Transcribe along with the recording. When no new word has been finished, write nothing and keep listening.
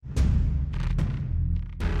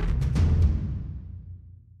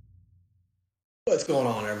What's going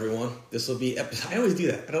on, everyone? This will be episode. I always do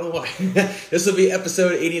that. I don't know why. This will be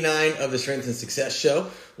episode 89 of the Strength and Success Show.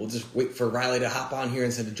 We'll just wait for Riley to hop on here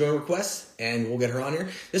and send a join request, and we'll get her on here.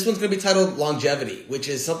 This one's going to be titled Longevity, which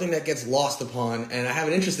is something that gets lost upon, and I have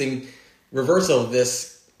an interesting reversal of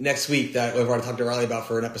this next week that I've already talked to Riley about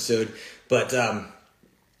for an episode. But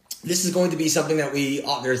this is going to be something that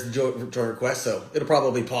there's the join request, so it'll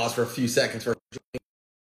probably pause for a few seconds for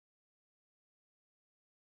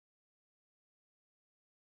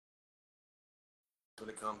when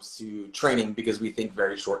it comes to training, because we think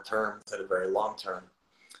very short term instead of very long term.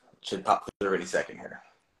 It should pop through any second here.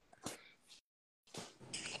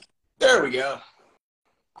 There we go.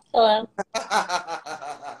 Hello.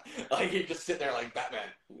 Like you're just sitting there like Batman.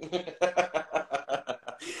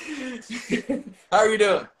 How are you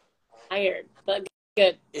doing? Tired, but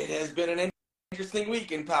good. It has been an interesting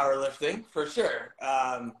week in powerlifting, for sure.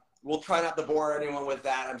 We'll try not to bore anyone with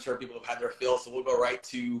that. I'm sure people have had their fill, so we'll go right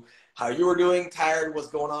to how you were doing. Tired, what's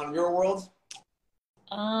going on in your world?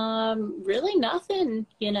 Really nothing,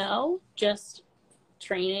 just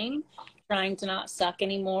training, trying to not suck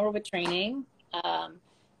anymore with training,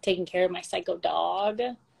 taking care of my psycho dog,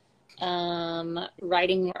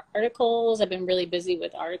 writing more articles. I've been really busy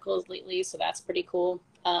with articles lately, so that's pretty cool.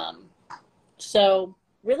 So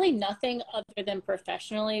really nothing other than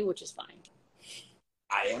professionally, which is fine.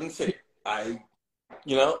 I am sick. I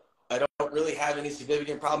don't really have any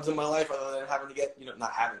significant problems in my life other than having to get,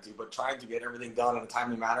 not having to, but trying to get everything done in a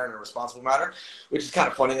timely manner and a responsible manner, which is kind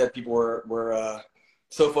of funny that people were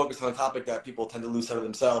so focused on the topic that people tend to lose sight of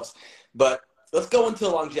themselves. But let's go into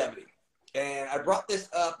longevity. And I brought this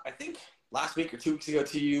up, I think, last week or 2 weeks ago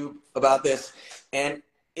to you about this. And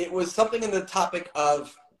it was something in the topic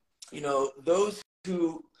of, those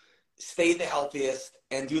who stay the healthiest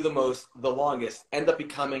and do the most, the longest, end up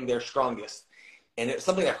becoming their strongest. And it's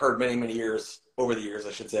something I've heard many, many years, over the years,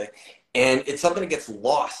 I should say. And it's something that gets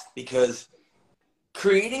lost because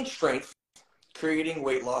creating strength, creating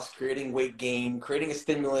weight loss, creating weight gain, creating a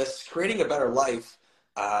stimulus, creating a better life,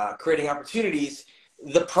 creating opportunities,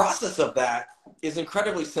 the process of that is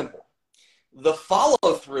incredibly simple. The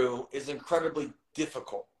follow-through is incredibly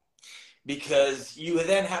difficult because you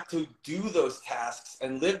then have to do those tasks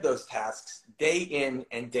and live those tasks day in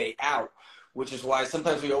and day out, which is why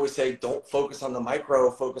sometimes we always say, don't focus on the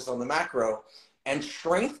micro, focus on the macro. And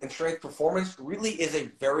strength performance really is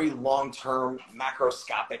a very long-term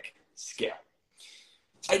macroscopic scale.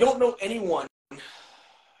 I don't know anyone,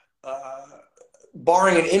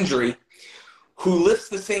 barring an injury, who lifts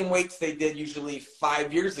the same weights they did usually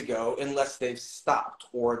 5 years ago unless they've stopped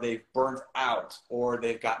or they've burnt out or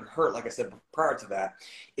they've gotten hurt, like I said prior to that.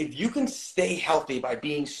 If you can stay healthy by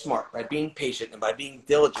being smart, by being patient, and by being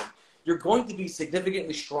diligent, you're going to be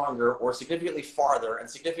significantly stronger or significantly farther and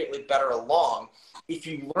significantly better along if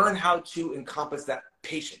you learn how to encompass that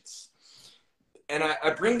patience. And I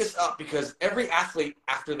bring this up because every athlete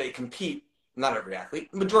after they compete, not every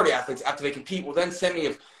athlete, the majority of athletes after they compete will then send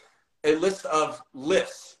me a list of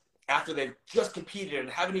lifts after they've just competed and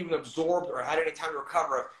haven't even absorbed or had any time to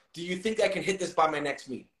recover. Do you think I can hit this by my next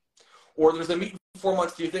meet? Or there's a meet in 4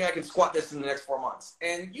 months. Do you think I can squat this in the next 4 months?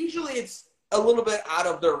 And usually it's a little bit out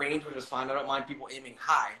of their range, which is fine. I don't mind people aiming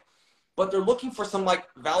high. But they're looking for some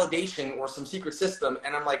validation or some secret system.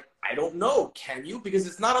 And I'm like, I don't know. Can you? Because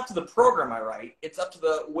it's not up to the program I write. It's up to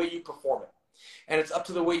the way you perform it. And it's up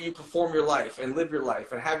to the way you perform your life and live your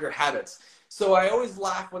life and have your habits. So I always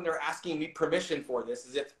laugh when they're asking me permission for this,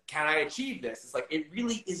 as if, can I achieve this? It's like, it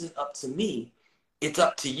really isn't up to me. It's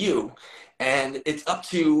up to you. And it's up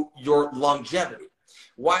to your longevity.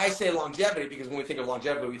 Why I say longevity, because when we think of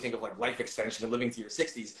longevity, we think of life extension and living to your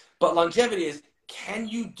 60s. But longevity is, can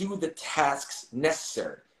you do the tasks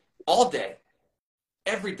necessary all day,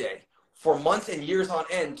 every day, for months and years on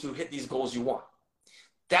end to hit these goals you want?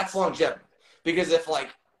 That's longevity. Because if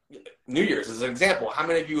New Year's as an example, how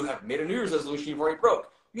many of you have made a New Year's resolution you've already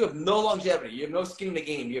broke? You have no longevity. You have no skin in the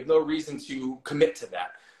game. You have no reason to commit to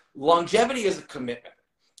that. Longevity is a commitment.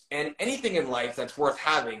 And anything in life that's worth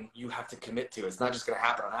having, you have to commit to. It's not just going to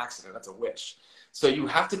happen on accident. That's a wish. So you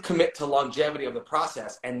have to commit to longevity of the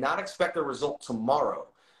process and not expect a result tomorrow.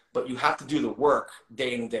 But you have to do the work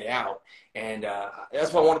day in and day out. And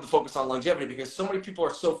that's why I wanted to focus on longevity, because so many people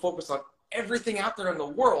are so focused on everything out there in the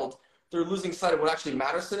world, they're losing sight of what actually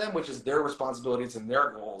matters to them, which is their responsibilities and their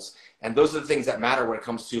goals. And those are the things that matter when it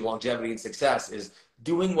comes to longevity and success, is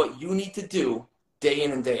doing what you need to do day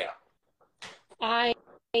in and day out. I,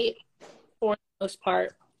 for the most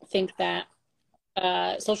part, think that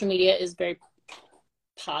social media is very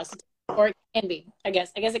positive, or it can be. I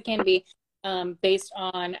guess it can be based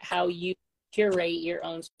on how you curate your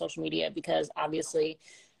own social media, because obviously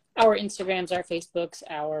our Instagrams, our Facebooks,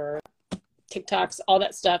 our TikToks, all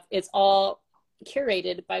that stuff, it's all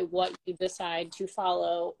curated by what you decide to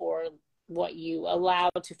follow, or what you allow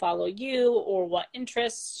to follow you, or what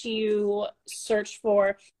interests you search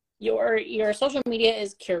for. Your social media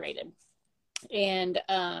is curated. And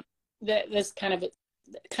this kind of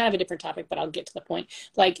a different topic, but I'll get to the point.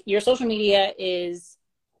 Like, your social media is,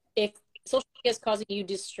 if social media is causing you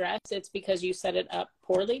distress, it's because you set it up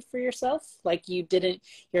poorly for yourself. Like, you're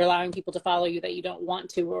allowing people to follow you that you don't want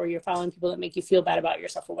to, or you're following people that make you feel bad about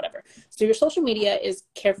yourself or whatever. So your social media is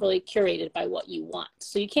carefully curated by what you want.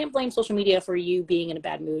 So you can't blame social media for you being in a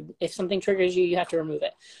bad mood. If something triggers you, you have to remove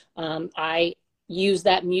it. I use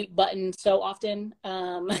that mute button so often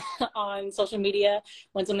on social media.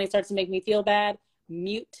 When something starts to make me feel bad,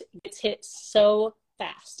 mute gets hit so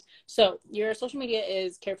fast. So your social media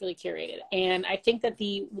is carefully curated. And I think that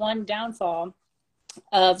the one downfall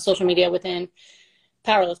of social media within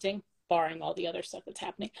powerlifting, barring all the other stuff that's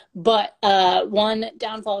happening, but one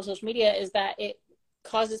downfall of social media is that it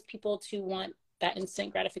causes people to want that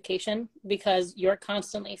instant gratification, because you're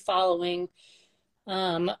constantly following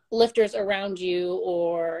lifters around you,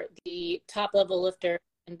 or the top level lifter,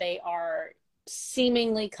 and they are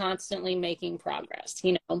seemingly constantly making progress.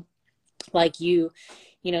 Like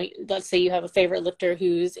let's say you have a favorite lifter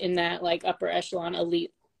who's in that like upper echelon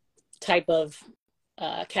elite type of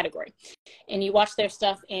category, and you watch their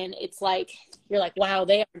stuff, and it's like, you're like, wow,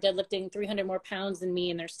 they are deadlifting 300 more pounds than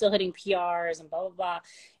me, and they're still hitting PRs and blah blah blah,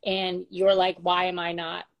 and you're like, why am I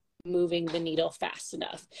not moving the needle fast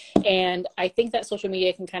enough? And I think that social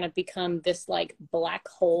media can kind of become this like black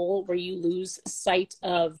hole where you lose sight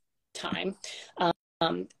of time.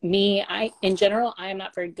 In general, I am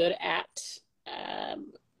not very good at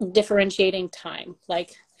differentiating time.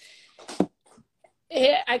 Like,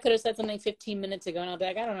 I could have said something 15 minutes ago, and I'll be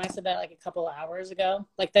like, I don't know, I said that like a couple of hours ago.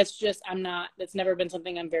 Like, that's never been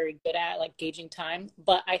something I'm very good at, like gauging time.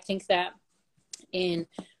 But I think that in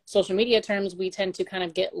social media terms, we tend to kind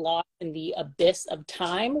of get lost in the abyss of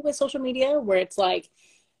time with social media, where it's like,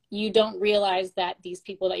 you don't realize that these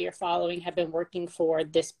people that you're following have been working for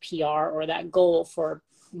this PR or that goal for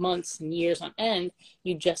months and years on end.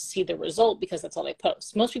 You just see the result because that's all they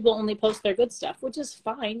post. Most people only post their good stuff, which is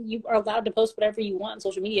fine. You are allowed to post whatever you want on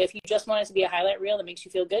social media. If you just want it to be a highlight reel that makes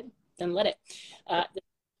you feel good, then let it.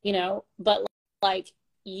 But like,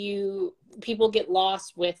 people get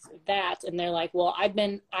lost with that, and they're like, well, I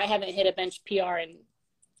haven't hit a bench PR in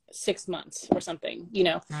 6 months or something,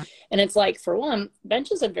 and it's like, for one,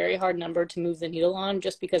 bench is a very hard number to move the needle on,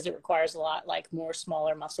 just because it requires a lot like more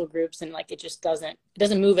smaller muscle groups, and like it just doesn't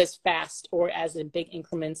move as fast or as in big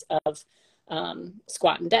increments of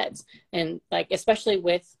squat and deads. And like, especially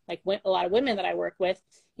with like a lot of women that I work with,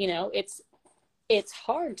 it's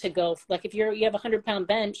hard to go, like, if you have a 100-pound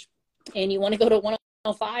bench and you want to go to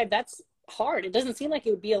 105, that's hard. It doesn't seem like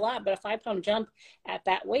it would be a lot, but a 5-pound jump at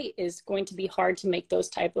that weight is going to be hard to make those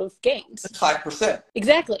type of gains. 5%.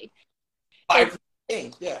 Exactly. 5%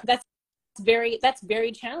 gains, yeah. That's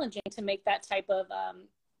very challenging to make that type of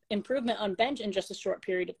improvement on bench in just a short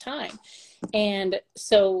period of time. And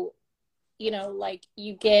so, like,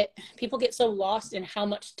 people get so lost in how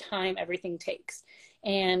much time everything takes.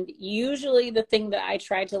 And usually the thing that I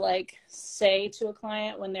try to like say to a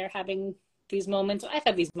client when they're having these moments, I've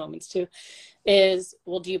had these moments too, is,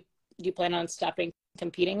 well, do you plan on stopping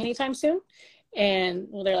competing anytime soon? And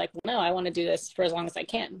well, they're like, well, no, I want to do this for as long as I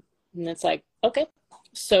can. And it's like, okay,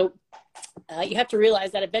 so you have to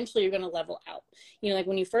realize that eventually you're going to level out. Like,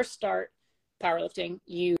 when you first start powerlifting,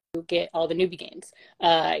 you get all the newbie gains.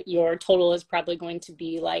 Your total is probably going to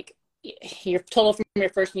be like, your total from your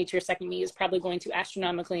first meet to your second meet is probably going to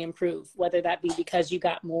astronomically improve, whether that be because you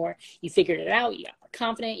got more, you figured it out, you got more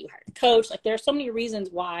confident, you hired a coach. Like, there are so many reasons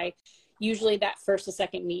why usually that first to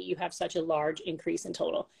second meet you have such a large increase in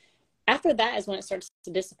total. After that is when it starts to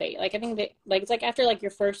dissipate. Like, I think that, like, it's like after like your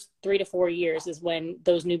first 3 to 4 years is when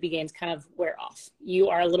those newbie gains kind of wear off. You're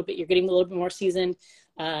getting a little bit more seasoned.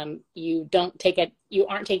 You aren't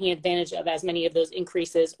taking advantage of as many of those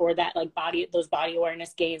increases, or that like those body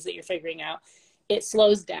awareness gains that you're figuring out. It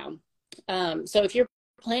slows down. So if you're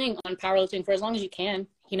planning on powerlifting for as long as you can,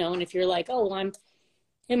 and if you're like, oh, well, I'm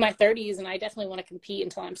in my 30s and I definitely want to compete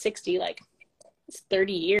until I'm 60, like, it's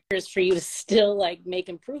 30 years for you to still like make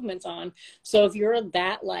improvements on. So if you're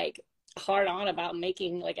that like hard on about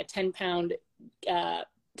making like a 10-pound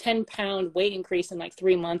weight increase in like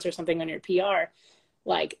 3 months or something on your PR,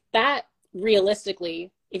 like, that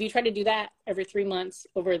realistically, if you try to do that every 3 months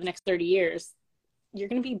over the next 30 years, you're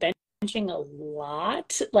going to be benching a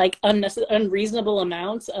lot, like unreasonable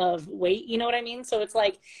amounts of weight. You know what I mean? So it's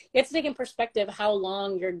like, you have to take in perspective how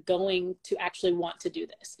long you're going to actually want to do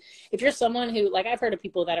this. If you're someone who, like, I've heard of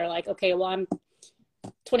people that are like, okay, well, I'm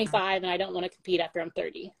 25 and I don't want to compete after I'm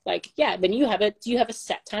 30. Like, yeah, then you have a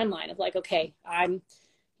set timeline of like, okay, I'm,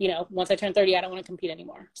 once I turn 30, I don't want to compete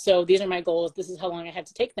anymore. So these are my goals. This is how long I have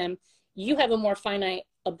to take them. You have a more finite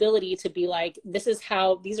ability to be like, these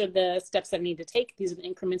are the steps that I need to take. These are the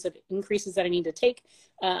increments of increases that I need to take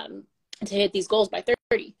to hit these goals by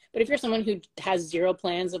 30. But if you're someone who has zero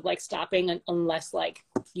plans of like stopping unless like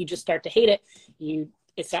you just start to hate it,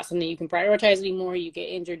 it's not something you can prioritize anymore, you get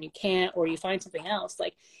injured and you can't, or you find something else.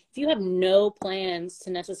 Like, if you have no plans to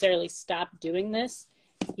necessarily stop doing this,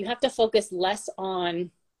 you have to focus less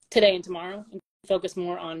on today and tomorrow and focus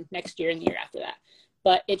more on next year and the year after that.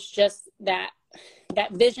 But it's just that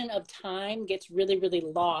vision of time gets really, really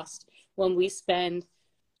lost when we spend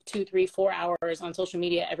 2, 3, 4 hours on social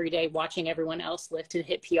media every day watching everyone else lift and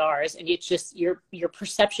hit PRs. And it's just your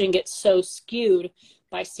perception gets so skewed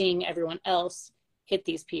by seeing everyone else hit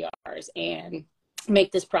these PRs and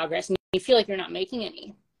make this progress. And you feel like you're not making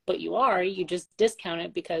any, but you just discount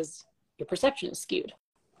it because your perception is skewed.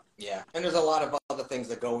 Yeah. And there's a lot of other things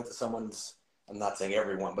that go into someone's, I'm not saying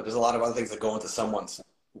everyone, but there's a lot of other things that go into someone's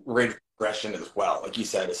rate of progression as well. Like you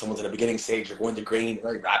said, if someone's in the beginning stage, they're going to gain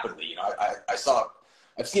very rapidly.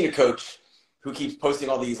 I've seen a coach who keeps posting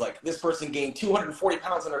all these, like, this person gained 240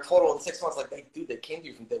 pounds in their total in 6 months. Like, they came to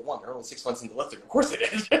you from day one. They're only 6 months into lifting. Of course they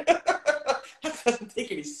did. That doesn't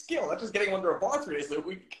take any skill. That's just getting under a bar 3 days a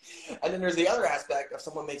week. And then there's the other aspect of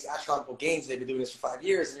someone makes astronomical gains. They've been doing this for 5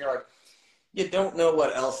 years, and you're like, you don't know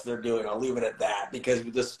what else they're doing. I'll leave it at that, because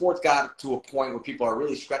the sport's got to a point where people are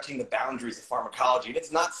really stretching the boundaries of pharmacology, and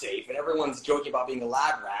it's not safe. And everyone's joking about being a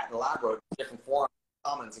lab rat and a lab road, different forms,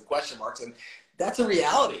 comments, and question marks. And that's a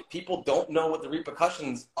reality. People don't know what the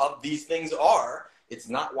repercussions of these things are. It's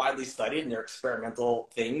not widely studied, and they're experimental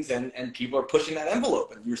things, and people are pushing that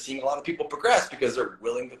envelope. And you're seeing a lot of people progress because they're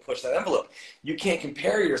willing to push that envelope. You can't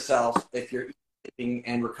compare yourself if you're eating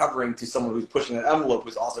and recovering to someone who's pushing that envelope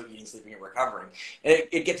who's also eating, sleeping, and recovering. And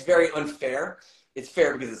it gets very unfair. It's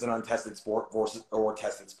fair because it's an untested sport or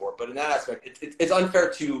tested sport. But in that aspect, it's unfair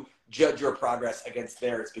to judge your progress against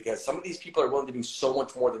theirs, because some of these people are willing to do so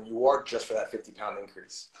much more than you are just for that 50-pound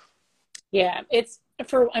increase. Yeah, there's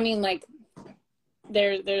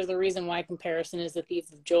the reason why comparison is the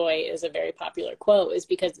thief of joy is a very popular quote, is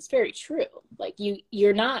because it's very true. Like,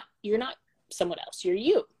 you're not someone else, you're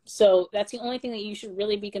you. So that's the only thing that you should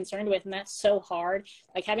really be concerned with. And that's so hard.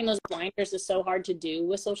 Like, having those blinders is so hard to do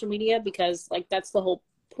with social media, because like, that's the whole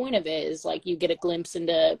point of it, is like, you get a glimpse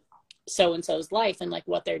into so-and-so's life and like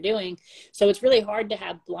what they're doing. So it's really hard to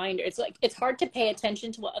have blinders. It's like, it's hard to pay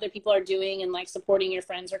attention to what other people are doing and like supporting your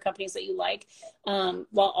friends or companies that you like,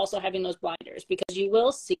 while also having those blinders, because you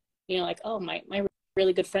will see, like, oh, my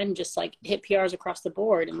really good friend just like hit PRs across the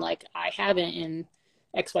board, and like, I haven't in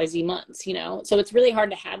XYZ months, so it's really hard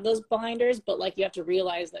to have those blinders. But like, you have to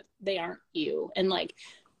realize that they aren't you, and like,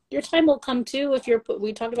 your time will come too.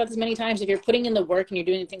 We talked about this many times, if you're putting in the work and you're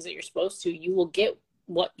doing the things that you're supposed to, you will get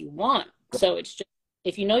what you want. So it's just,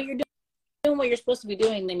 if you're doing what you're supposed to be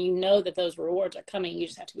doing, then you know that those rewards are coming. You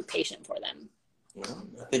just have to be patient for them. Well,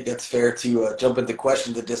 I think that's fair to jump into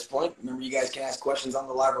questions at this point. Remember, you guys can ask questions on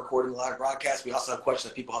the live recording, the live broadcast. We also have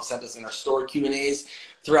questions that people have sent us in our story Q&As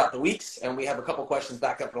throughout the weeks, and we have a couple questions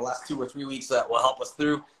backed up for the last 2 or 3 weeks that will help us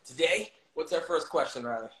through today. What's our first question,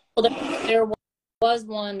 Riley? Well, there was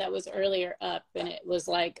one that was earlier up, and it was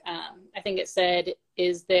like, I think it said,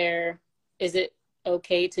 is it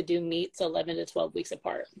okay to do meets 11 to 12 weeks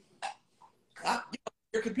apart?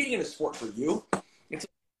 You're competing in a sport for you. It's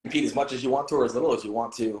compete as much as you want to or as little as you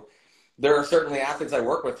want to. There are certainly athletes I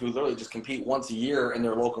work with who literally just compete once a year in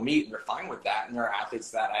their local meet, and they're fine with that. And there are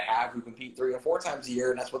athletes that I have who compete 3 or 4 times a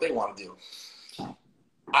year, and that's what they want to do.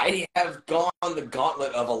 I have gone the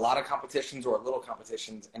gauntlet of a lot of competitions or little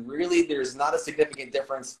competitions, and really there's not a significant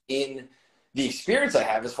difference in the experience I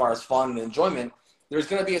have as far as fun and enjoyment. There's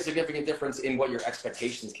going to be a significant difference in what your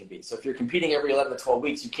expectations can be. So if you're competing every 11 to 12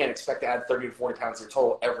 weeks, you can't expect to add 30 to 40 pounds to your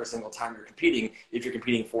total every single time you're competing if you're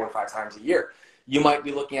competing 4 or 5 times a year. You might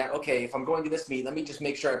be looking at, okay, if I'm going to this meet, let me just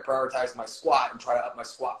make sure I prioritize my squat and try to up my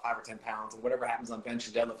squat 5 or 10 pounds, and whatever happens on bench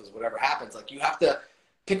and deadlift is whatever happens. Like, you have to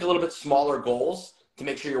pick a little bit smaller goals to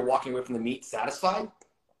make sure you're walking away from the meet satisfied.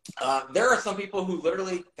 There are some people who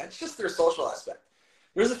literally, that's just their social aspect.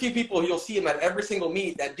 There's a few people you'll see them at every single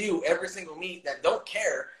meet that do every single meet that don't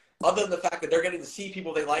care, other than the fact that they're getting to see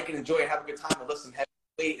people they like and enjoy and have a good time and lift some heavy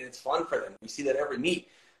weight, and it's fun for them. We see that every meet.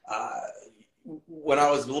 when I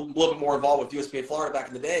was a little bit more involved with USPA Florida back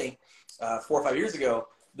in the day, 4 or 5 years ago,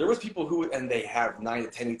 there was people who, and they have 9 to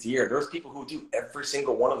 10 meets a year, there was people who do every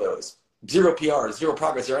single one of those. 0 PRs, 0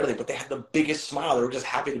 progress, or anything, but they had the biggest smile. They were just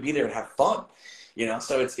happy to be there and have fun. You know,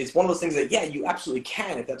 so it's one of those things that, yeah, you absolutely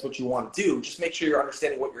can if that's what you want to do. Just make sure you're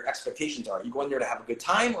understanding what your expectations are. Are you going there to have a good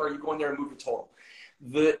time, or are you going there to move your total?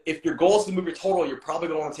 If your goal is to move your total, you're probably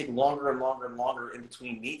going to want to take longer and longer and longer in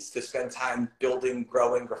between meets to spend time building,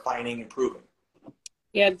 growing, refining, improving.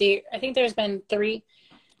 Yeah, I think there's been three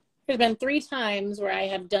times where I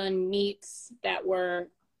have done meets that were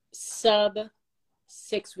sub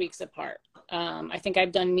 6 weeks apart. I think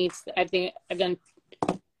I've done meets,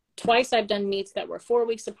 twice I've done meets that were 4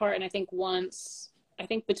 weeks apart, and I think once,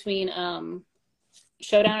 between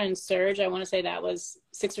Showdown and Surge, I want to say that was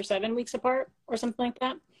 6 or 7 weeks apart or something like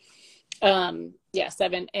that. Yeah,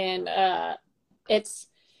 7. And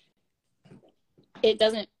it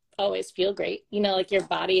doesn't always feel great. You know, like your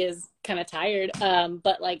body is kind of tired.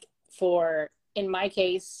 But like in my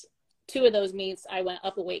case, 2 of those meets, I went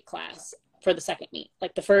up a weight class for the second meet.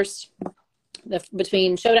 Like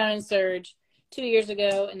between Showdown and Surge 2 years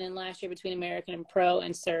ago, and then last year between American and Pro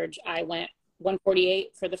and Surge, I went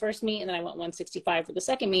 148 for the first meet, and then I went 165 for the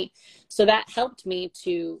second meet. So that helped me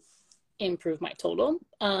to improve my total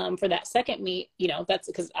for that second meet. You know, that's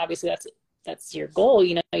because obviously that's your goal.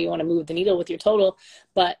 You know, you want to move the needle with your total.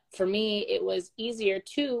 But for me, it was easier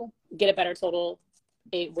to get a better total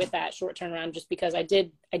with that short turnaround, just because I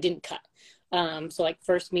didn't cut. So like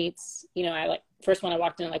first meets, you know, first one I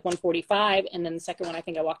walked in at like 145, and then the second one I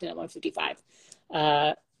think I walked in at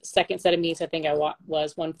 155. Second set of meets I think I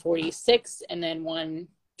was 146 and then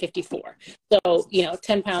 154. So, you know,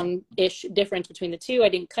 10-pound-ish difference between the two. I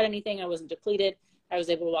didn't cut anything. I wasn't depleted. I was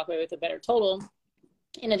able to walk away with a better total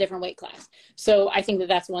in a different weight class. So I think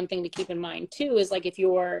that's one thing to keep in mind too, is like if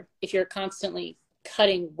you're constantly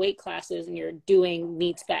cutting weight classes and you're doing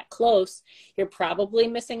meets that close, you're probably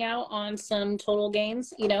missing out on some total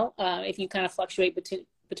gains. You know, if you kind of fluctuate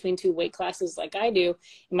between 2 weight classes like I do,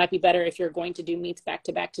 it might be better if you're going to do meets back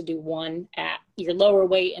to back to do one at your lower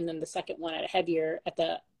weight and then the second one at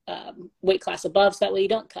the weight class above, so that way you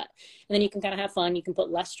don't cut. And then you can kind of have fun. You can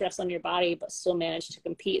put less stress on your body, but still manage to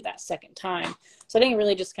compete that second time. So I think it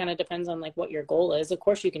really just kind of depends on like what your goal is. Of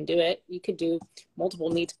course you can do it. You could do multiple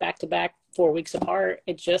meets back to back 4 weeks apart.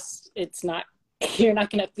 It's not, you're not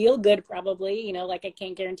going to feel good probably, you know, like I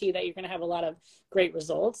can't guarantee that you're going to have a lot of great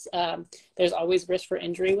results. There's always risk for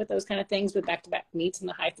injury with those kind of things with back-to-back meets and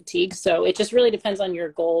the high fatigue. So it just really depends on your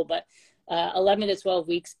goal, but 11 to 12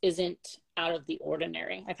 weeks isn't out of the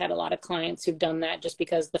ordinary. I've had a lot of clients who've done that just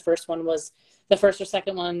because the first or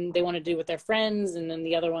second one they want to do with their friends, and then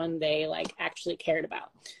the other one they like actually cared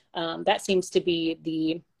about. That seems to be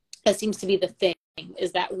the thing,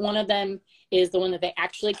 is that one of them is the one that they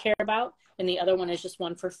actually care about, and the other one is just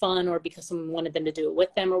one for fun or because someone wanted them to do it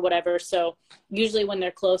with them or whatever. So usually when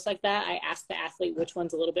they're close like that, I ask the athlete which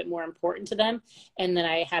one's a little bit more important to them, and then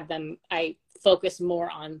I focus more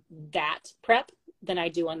on that prep than I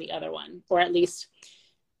do on the other one, or at least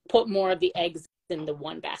put more of the eggs in the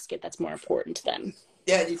one basket that's more important to them.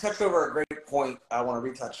 Yeah, you touched over a great point I want to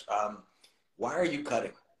retouch. Why are you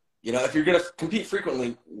cutting? You know, if you're going to compete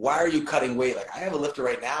frequently, why are you cutting weight? Like I have a lifter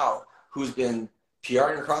right now who's been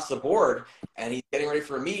PRing across the board, and he's getting ready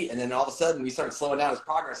for a meet, and then all of a sudden we start slowing down his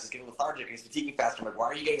progress. He's getting lethargic, and he's fatiguing faster. I'm like, why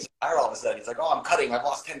are you getting so tired all of a sudden? He's like, oh, I'm cutting. I've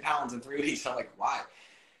lost 10 pounds in 3 weeks. I'm like, why?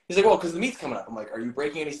 He's like, well, because the meet's coming up. I'm like, are you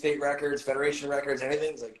breaking any state records, federation records,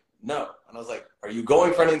 anything? He's like, no. And I was like, are you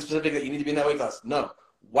going for anything specific that you need to be in that weight class? No.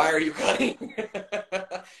 Why are you cutting?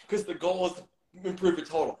 Because the goal is to improve your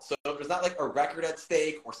total. So if there's not like a record at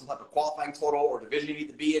stake or some type of qualifying total or division you need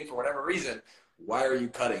to be in for whatever reason, why are you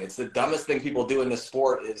cutting? It's the dumbest thing people do in this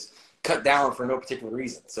sport is cut down for no particular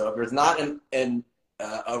reason. So if there's not a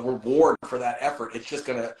reward for that effort, it's just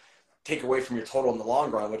going to take away from your total in the long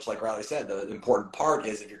run, which like Riley said, the important part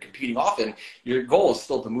is if you're competing often, your goal is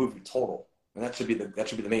still to move your total. And that should be the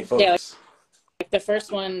main focus. Yeah, like the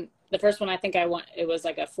first one I think I won, it was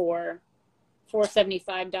like a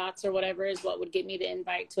 475 dots or whatever is what would get me the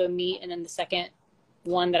invite to a meet. And then the second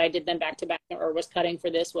one that I did then back to back or was cutting for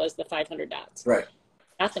this was the 500 dots. Right.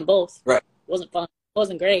 Got them both. Right. It wasn't fun. It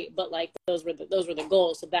wasn't great, but like those were the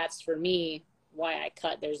goals. So that's for me why I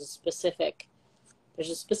cut. There's a specific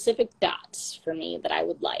dots for me that I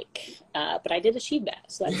would like, but I did achieve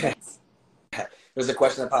that. So that's nice. There's a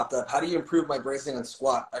question that popped up. How do you improve my bracing on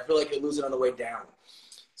squat? I feel like I lose it on the way down.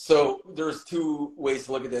 So there's 2 ways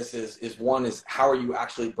to look at this. Is one is how are you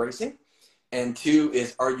actually bracing? And 2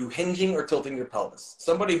 is, are you hinging or tilting your pelvis?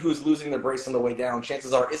 Somebody who's losing their brace on the way down,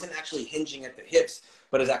 chances are, isn't actually hinging at the hips,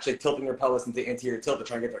 but is actually tilting their pelvis into anterior tilt to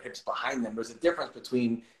try and get their hips behind them. There's a difference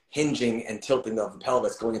between hinging and tilting of the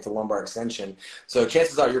pelvis going into lumbar extension. So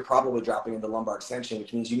chances are you're probably dropping into lumbar extension,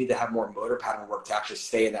 which means you need to have more motor pattern work to actually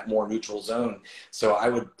stay in that more neutral zone. So I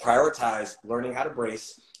would prioritize learning how to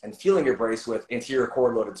brace and feeling your brace with anterior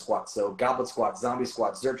core loaded squats. So goblet squats, zombie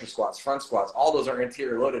squats, Zercher squats, front squats, all those are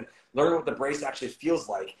anterior loaded. Learn what the brace actually feels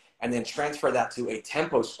like, and then transfer that to a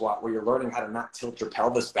tempo squat where you're learning how to not tilt your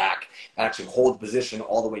pelvis back and actually hold the position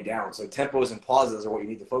all the way down. So tempos and pauses are what you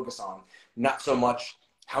need to focus on, not so much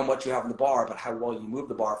how much you have on the bar, but how well you move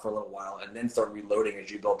the bar for a little while and then start reloading as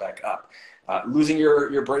you build back up. Losing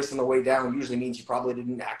your brace on the way down usually means you probably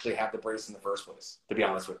didn't actually have the brace in the first place, to be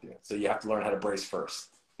honest with you. So you have to learn how to brace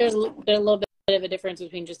first. There's a little bit of a difference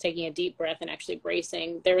between just taking a deep breath and actually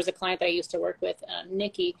bracing. There was a client that I used to work with,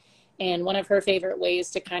 Nikki, and one of her favorite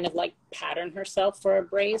ways to kind of like pattern herself for a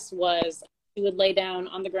brace was she would lay down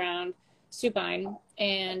on the ground supine,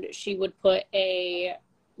 and she would put a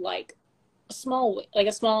small,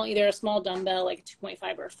 either a small dumbbell, like a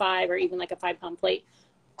 2.5 or a 5, or even like a 5-pound plate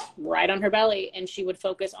right on her belly. And she would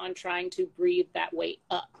focus on trying to breathe that weight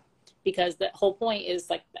up, because the whole point is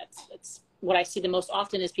like, that's what I see the most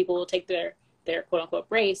often is people will take their quote unquote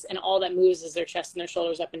brace, and all that moves is their chest and their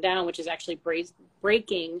shoulders up and down, which is actually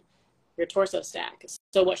breaking your torso stack.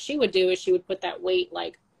 So what she would do is she would put that weight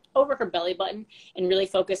like over her belly button and really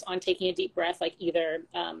focus on taking a deep breath, like either,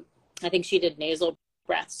 I think she did nasal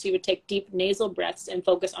breaths. She would take deep nasal breaths and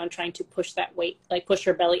focus on trying to push that weight, like push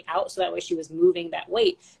her belly out, so that way she was moving that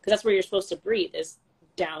weight, because that's where you're supposed to breathe, is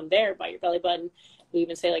down there by your belly button. We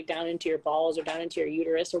even say like down into your balls or down into your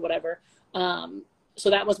uterus or whatever. So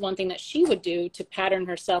that was one thing that she would do to pattern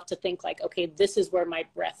herself to think like, okay, this is where my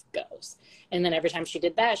breath goes. And then every time she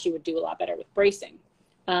did that, she would do a lot better with bracing.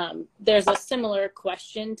 There's a similar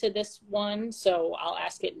question to this one, so I'll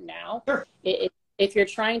ask it now. Sure. If you're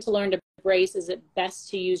trying to learn to brace, is it best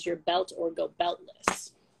to use your belt or go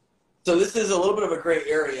beltless? So this is a little bit of a gray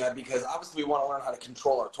area, because obviously we want to learn how to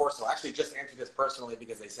control our torso. I actually just answered this personally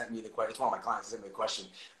because they sent me the question. It's one of my clients sent me the question.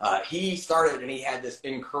 He started and he had this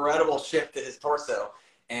incredible shift to his torso,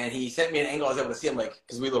 and he sent me an angle I was able to see him, like,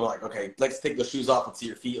 because we were like, okay, let's take the shoes off and see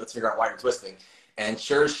your feet. Let's figure out why you're twisting. And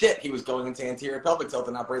sure as shit, he was going into anterior pelvic tilt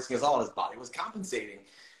and not bracing at all, and his body was compensating.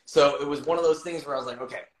 So it was one of those things where I was like,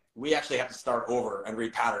 okay, we actually have to start over and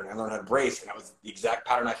repattern and learn how to brace. And that was the exact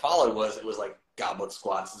pattern I followed. It was like goblet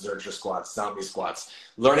squats, Zercher squats, zombie squats,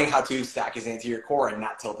 learning how to stack his anterior core and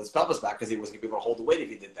not tilt his pelvis back, because he wasn't going to be able to hold the weight if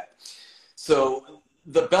he did that. So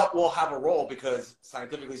the belt will have a role, because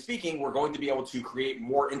scientifically speaking, we're going to be able to create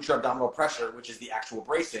more intra-abdominal pressure, which is the actual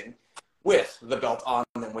bracing, with the belt on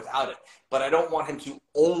than without it. But I don't want him to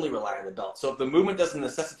only rely on the belt. So if the movement doesn't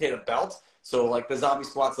necessitate a belt, so like the zombie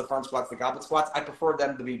squats, the front squats, the goblet squats, I prefer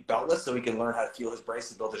them to be beltless so he can learn how to feel his brace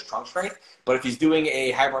and build his trunk strength. But if he's doing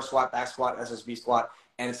a high bar squat, back squat, SSB squat,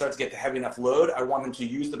 and it starts to get to heavy enough load, I want him to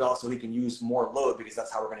use the belt so he can use more load, because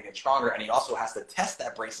that's how we're going to get stronger. And he also has to test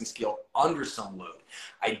that bracing skill under some load.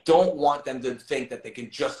 I don't want them to think that they can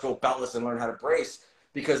just go beltless and learn how to brace,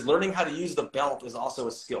 because learning how to use the belt is also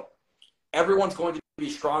a skill. Everyone's going to be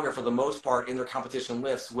stronger for the most part in their competition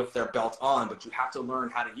lifts with their belt on, but you have to learn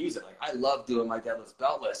how to use it. Like, I love doing my deadlifts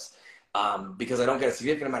beltless because I don't get a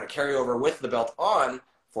significant amount of carryover with the belt on,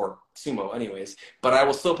 for sumo anyways, but I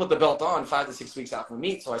will still put the belt on 5 to 6 weeks out from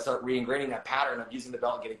meet. So I start re-ingraining that pattern of using the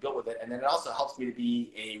belt and getting built with it. And then it also helps me to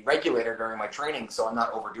be a regulator during my training, so I'm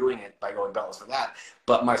not overdoing it by going beltless for that.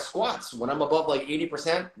 But my squats, when I'm above like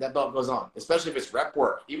 80%, that belt goes on, especially if it's rep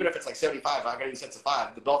work. Even if it's like 75, I got to do sets of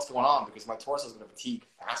 5, the belt's going on because my torso is going to fatigue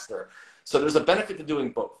faster. So there's a benefit to doing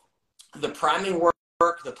both. The priming work,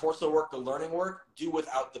 the torso work, the learning work, do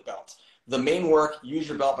without the belt. The main work, use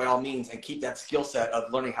your belt by all means, and keep that skill set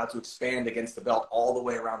of learning how to expand against the belt all the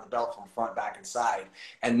way around the belt from front, back, and side,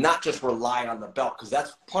 and not just rely on the belt, because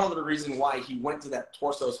that's part of the reason why he went to that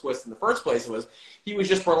torso twist in the first place. Was he was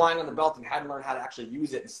just relying on the belt and hadn't learned how to actually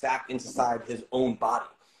use it and stack inside his own body.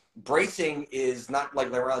 Bracing is not,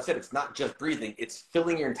 like Riley said, it's not just breathing. It's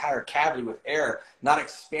filling your entire cavity with air, not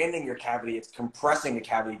expanding your cavity. It's compressing the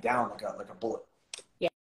cavity down like a bullet.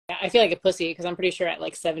 I feel like a pussy because I'm pretty sure at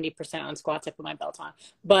like 70% on squats I put my belt on,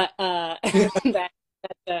 but that's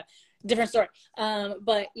a different story.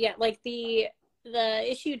 But yeah, like the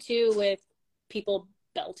issue too with people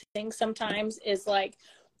belting sometimes is like,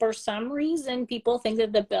 for some reason people think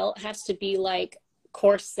that the belt has to be like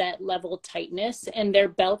corset level tightness, and their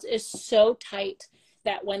belt is so tight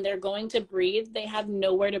that when they're going to breathe, they have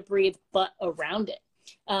nowhere to breathe but around it.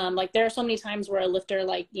 Like there are so many times where a lifter,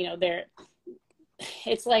 like, you know,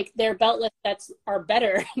 it's like their beltless sets are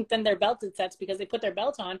better than their belted sets because they put their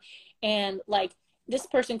belt on, and like this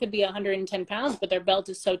person could be 110 pounds, but their belt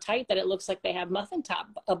is so tight that it looks like they have muffin top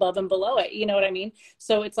above and below it. You know what I mean?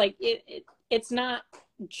 So it's like, it's not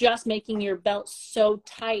just making your belt so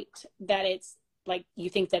tight that it's like you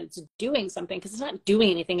think that it's doing something, because it's not doing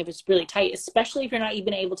anything if it's really tight, especially if you're not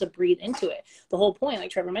even able to breathe into it. The whole point, like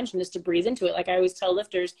Trevor mentioned, is to breathe into it. Like I always tell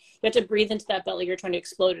lifters, you have to breathe into that belt like you're trying to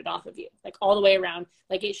explode it off of you, like all the way around.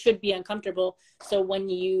 Like it should be uncomfortable. So when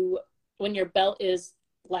your belt is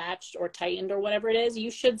latched or tightened or whatever it is, you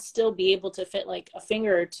should still be able to fit like a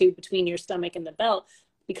finger or two between your stomach and the belt,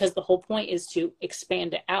 because the whole point is to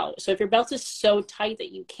expand it out. So if your belt is so tight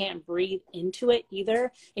that you can't breathe into it either,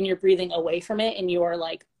 and you're breathing away from it, and you're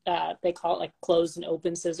like, they call it like closed and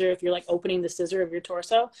open scissor, if you're like opening the scissor of your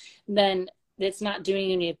torso, then it's not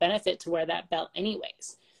doing any benefit to wear that belt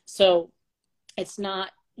anyways. So it's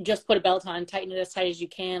not just put a belt on, tighten it as tight as you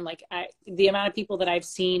can. Like the amount of people that I've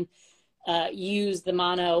seen use the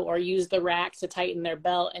mono or use the rack to tighten their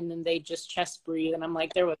belt, and then they just chest breathe, and I'm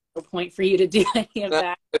like, there was no point for you to do any of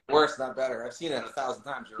that. Worse, not better. I've seen it 1,000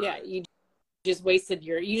 times. Yeah, right. You just wasted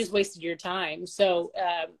your time. So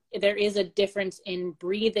there is a difference in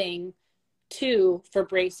breathing too for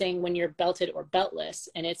bracing when you're belted or beltless,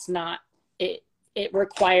 and it's not, it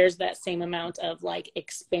requires that same amount of like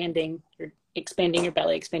expanding your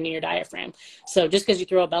belly, expanding your diaphragm. So just because you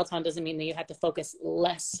throw a belt on doesn't mean that you have to focus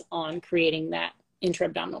less on creating that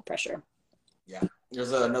intra-abdominal pressure. Yeah.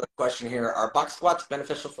 There's another question here. Are box squats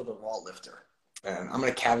beneficial for the raw lifter? And I'm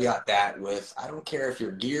going to caveat that with, I don't care if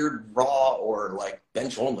you're geared, raw, or like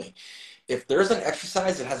bench only. If there's an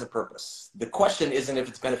exercise, it has a purpose. The question isn't if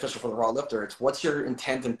it's beneficial for the raw lifter. It's what's your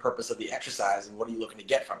intent and purpose of the exercise, and what are you looking to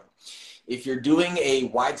get from it? If you're doing a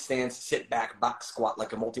wide stance, sit back, box squat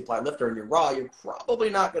like a multiply lifter and you're raw, you're probably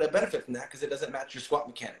not going to benefit from that because it doesn't match your squat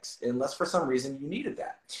mechanics, unless for some reason you needed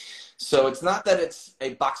that. So it's not that it's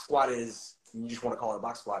a box squat is, you just want to call it a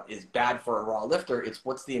box squat, is bad for a raw lifter. It's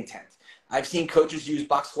what's the intent. I've seen coaches use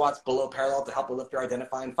box squats below parallel to help a lifter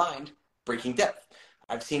identify and find breaking depth.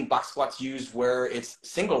 I've seen box squats used where it's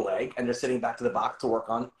single leg and they're sitting back to the box to work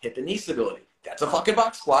on hip and knee stability. That's a fucking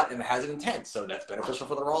box squat, and it has an intent, so that's beneficial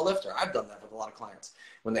for the raw lifter. I've done that with a lot of clients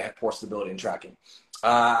when they have poor stability and tracking.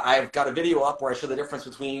 I've got a video up where I show the difference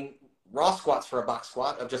between raw squats for a box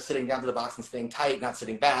squat of just sitting down to the box and staying tight, not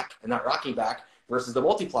sitting back and not rocking back, versus the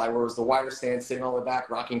multiply where it was the wider stance, sitting all the way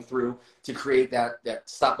back, rocking through to create that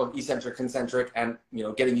stop of eccentric, concentric, and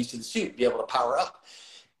getting used to the suit, be able to power up.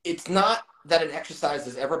 It's not that an exercise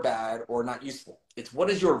is ever bad or not useful. It's what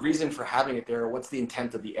is your reason for having it there, or what's the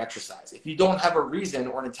intent of the exercise. If you don't have a reason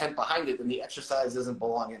or an intent behind it, then the exercise doesn't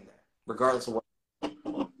belong in there, regardless of what.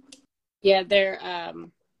 Yeah, there's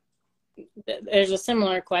a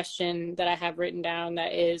similar question that I have written down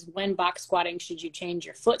that is, when box squatting, should you change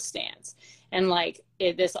your foot stance? And like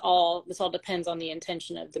this all depends on the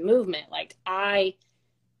intention of the movement. Like I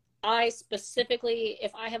specifically,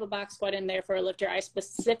 if I have a box squat in there for a lifter, I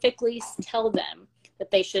specifically tell them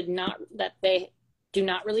that they do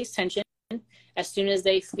not release tension. As soon as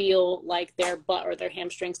they feel like their butt or their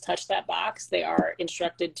hamstrings touch that box, they are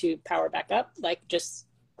instructed to power back up. Just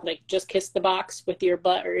kiss the box with your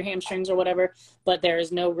butt or your hamstrings or whatever, but there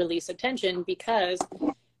is no release of tension, because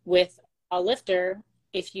with a lifter,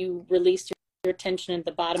 if you release your tension at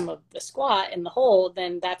the bottom of the squat in the hole,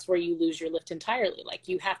 then that's where you lose your lift entirely. Like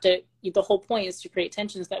the whole point is to create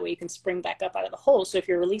tension so that way you can spring back up out of the hole. So if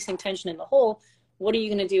you're releasing tension in the hole, what are you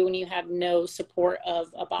going to do when you have no support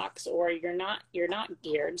of a box, or you're not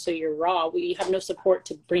geared, so you're raw? You have no support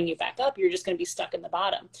to bring you back up. You're just going to be stuck in the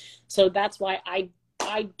bottom. So that's why I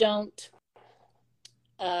don't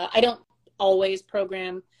always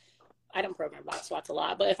program. I don't program box squats a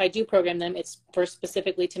lot, but if I do program them, it's for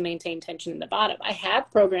specifically to maintain tension in the bottom. I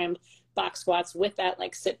have programmed box squats with that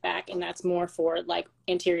like sit back, and that's more for like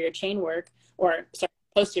anterior chain work, or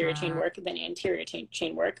posterior chain work than anterior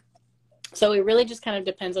chain work. So it really just kind of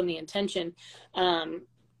depends on the intention.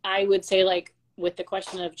 I would say, like with the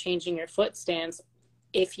question of changing your foot stance,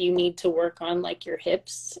 if you need to work on like your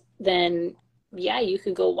hips, then yeah, you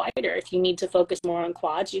could go wider. If you need to focus more on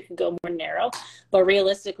quads, you could go more narrow. But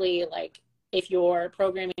realistically, like if you're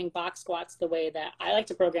programming box squats the way that I like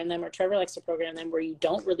to program them, or Trevor likes to program them, where you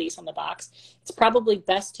don't release on the box, it's probably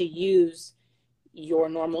best to use your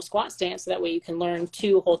normal squat stance, so that way you can learn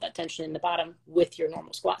to hold that tension in the bottom with your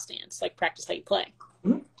normal squat stance, like practice how you play.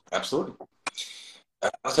 Mm-hmm. Absolutely.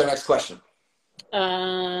 What's our next question?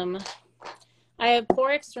 I have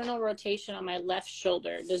poor external rotation on my left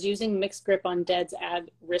shoulder. Does using mixed grip on deads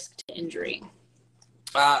add risk to injury?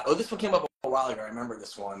 This one came up a while ago. I remember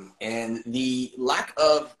this one. And the lack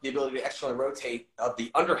of the ability to externally rotate of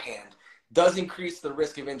the underhand does increase the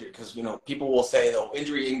risk of injury, because, you know, people will say, oh,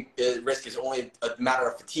 injury risk is only a matter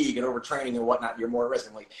of fatigue and overtraining and whatnot. You're more at risk.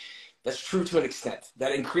 I'm like, that's true to an extent.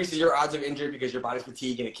 That increases your odds of injury because your body's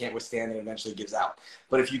fatigued and it can't withstand and eventually gives out.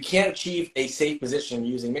 But if you can't achieve a safe position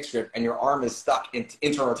using mixed grip and your arm is stuck in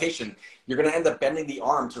internal rotation, you're going to end up bending the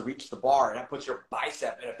arm to reach the bar, and that puts your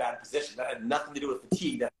bicep in a bad position. That had nothing to do with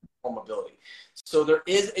fatigue. That had mobility. So there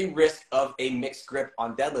is a risk of a mixed grip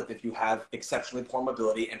on deadlift if you have exceptionally poor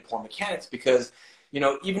mobility and poor mechanics, because, you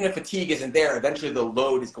know, even if fatigue isn't there, eventually the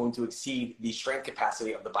load is going to exceed the strength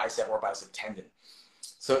capacity of the bicep or bicep tendon.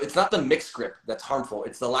 So it's not the mixed grip that's harmful.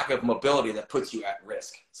 It's the lack of mobility that puts you at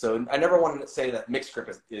risk. So I never wanted to say that mixed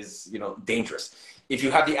grip is you know, dangerous. If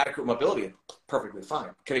you have the adequate mobility, it's perfectly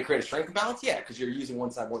fine. Can it create a strength imbalance? Yeah, because you're using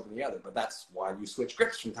one side more than the other. But that's why you switch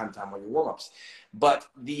grips from time to time on your warm-ups. But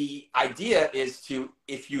the idea is to,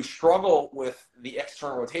 if you struggle with the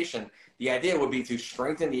external rotation, the idea would be to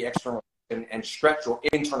strengthen the external and stretch your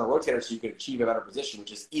internal rotator so you can achieve a better position,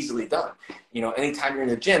 which is easily done. You know, anytime you're in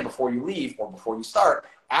the gym, before you leave or before you start,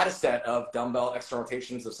 add a set of dumbbell external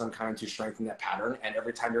rotations of some kind to strengthen that pattern. And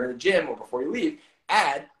every time you're in the gym or before you leave,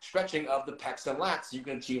 add stretching of the pecs and lats so you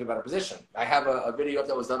can achieve a better position. I have a video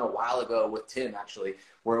that was done a while ago with Tim, actually,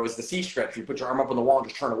 where it was the C stretch. You put your arm up on the wall and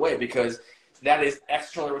just turn away, because that is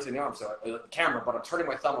externally rotating the arm. So the camera, but I'm turning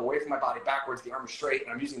my thumb away from my body backwards, the arm is straight,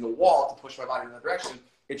 and I'm using the wall to push my body in that direction.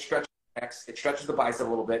 It stretches. It stretches the bicep a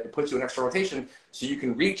little bit. It puts you in extra rotation so you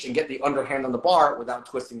can reach and get the underhand on the bar without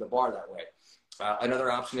twisting the bar that way.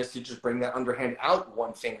 Another option is to just bring that underhand out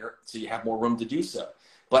one finger so you have more room to do so.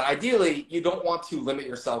 But ideally, you don't want to limit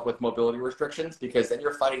yourself with mobility restrictions, because then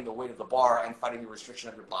you're fighting the weight of the bar and fighting the restriction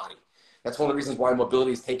of your body. That's one of the reasons why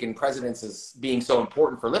mobility has taken precedence as being so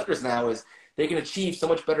important for lifters now, is they can achieve so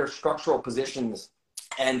much better structural positions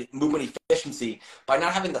and movement efficiency by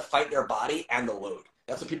not having to fight their body and the load.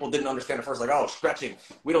 That's what people didn't understand at first, like, oh, stretching,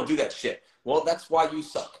 we don't do that shit. Well, that's why you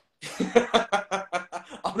suck. I'm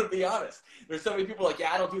going to be honest. There's so many people like,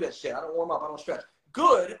 yeah, I don't do that shit. I don't warm up. I don't stretch.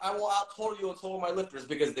 Good. I will out-total you and total my lifters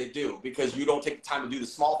because they do, because you don't take the time to do the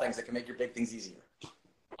small things that can make your big things easier.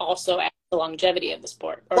 Also add the longevity of the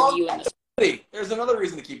sport, or you in the sport. There's another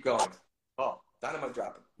reason to keep going. Oh, dynamite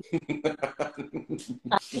dropping.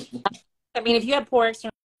 I mean, if you have poor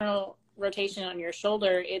external rotation on your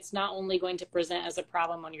shoulder, it's not only going to present as a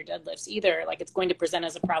problem on your deadlifts either, like it's going to present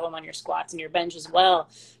as a problem on your squats and your bench as well.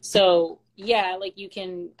 So yeah, like you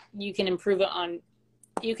can improve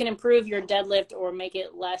your deadlift or make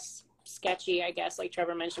it less sketchy, I guess, like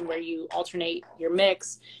Trevor mentioned, where you alternate your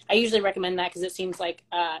mix. I usually recommend that because it seems like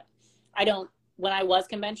when I was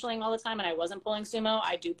conventionaling all the time and I wasn't pulling sumo,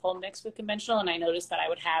 I do pull mix with conventional, and I noticed that I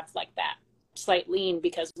would have like that slight lean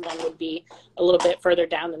because one would be a little bit further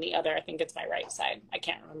down than the other. I think it's my right side. I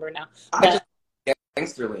can't remember now. But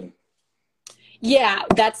gangster lean. Yeah,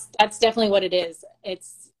 that's definitely what it is.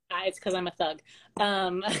 It's because I'm a thug.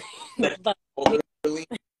 But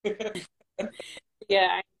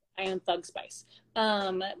yeah, I am thug spice.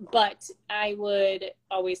 But I would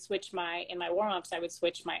always switch in my warm-ups, I would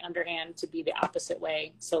switch my underhand to be the opposite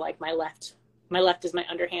way. So like my left is my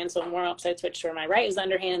underhand. So in warm-ups, I'd switch to my right is the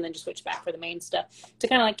underhand, and then just switch back for the main stuff to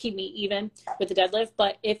kind of like keep me even with the deadlift.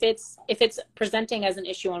 But if it's presenting as an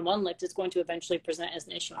issue on one lift, it's going to eventually present as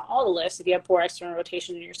an issue on all the lifts. If you have poor external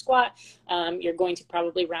rotation in your squat, you're going to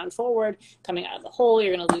probably round forward, coming out of the hole.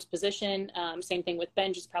 You're going to lose position. Same thing with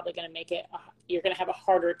bench. It's probably going to make it, you're going to have a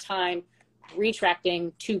harder time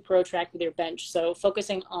retracting to protract with your bench. So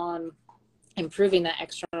focusing on improving that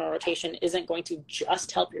external rotation isn't going to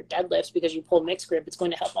just help your deadlifts because you pull mixed grip. It's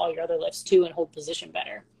going to help all your other lifts too and hold position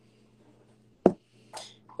better.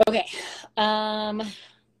 Okay. How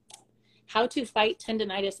to fight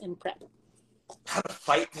tendonitis in prep. How to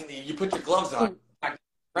fight? You put your gloves on.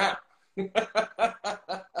 Crap. You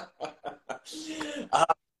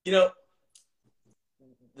know,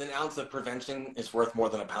 an ounce of prevention is worth more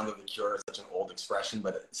than a pound of the cure. It's such an old expression,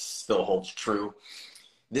 but it still holds true.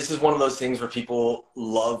 This is one of those things where people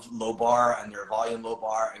love low bar and their volume low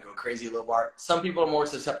bar and go crazy low bar. Some people are more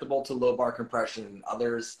susceptible to low bar compression than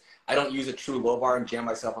others. I don't use a true low bar and jam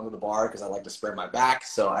myself onto the bar because I like to spread my back,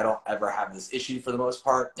 so I don't ever have this issue for the most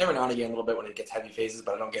part. Every now and again a little bit when it gets heavy phases,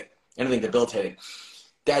 but I don't get anything debilitating.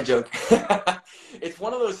 Dad joke. It's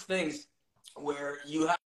one of those things where you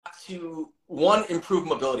have to, one, improve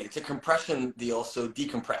mobility. It's a compression deal, so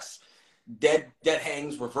decompress. Dead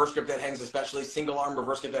hangs, reverse grip dead hangs, especially single arm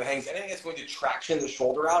reverse grip dead hangs, anything that's going to traction the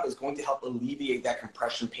shoulder out is going to help alleviate that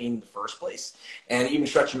compression pain in the first place. And even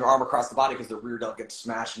stretching your arm across the body because the rear delt gets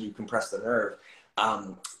smashed and you compress the nerve.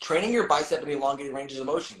 Training your bicep and elongated ranges of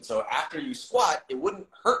motion. So after you squat, it wouldn't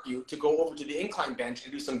hurt you to go over to the incline bench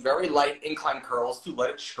and do some very light incline curls to let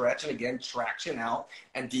it stretch and again, traction out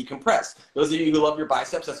and decompress. Those of you who love your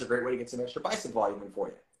biceps, that's a great way to get some extra bicep volume in for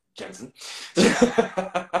you, Jensen.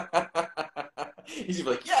 He's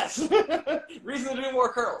like, yes, reason to do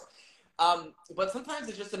more curls. But sometimes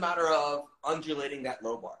it's just a matter of undulating that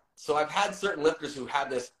low bar. So I've had certain lifters who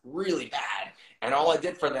had this really bad, and all I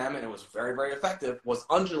did for them, and it was very, very effective, was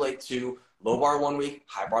undulate to low bar 1 week,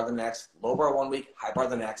 high bar the next, low bar 1 week, high bar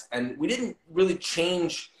the next. And we didn't really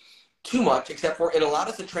change too much, except for it allowed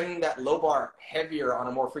us to train that low bar heavier on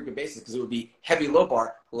a more frequent basis, because it would be heavy low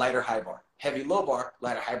bar, lighter high bar, heavy low bar,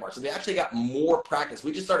 lighter high bar. So they actually got more practice.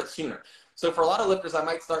 We just started sooner. So for a lot of lifters, I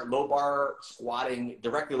might start low bar squatting,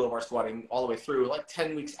 directly low bar squatting all the way through, like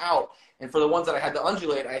 10 weeks out. And for the ones that I had to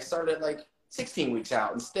undulate, I started like 16 weeks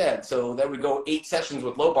out instead. So that would go 8 sessions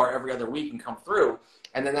with low bar every other week and come through.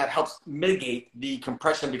 And then that helps mitigate the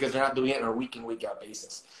compression because they're not doing it on a week in, week out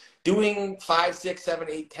basis. Doing 5, 6, 7,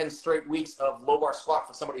 8, 10 straight weeks of low bar squat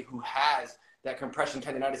for somebody who has that compression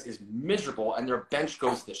tendonitis is miserable, and their bench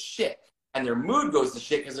goes to shit and their mood goes to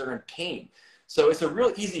shit because they're in pain. So it's a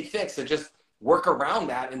real easy fix to just work around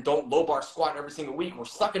that and don't low bar squat every single week. We're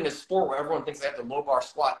stuck in this sport where everyone thinks they have to low bar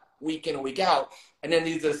squat week in and week out. And then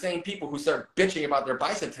these are the same people who start bitching about their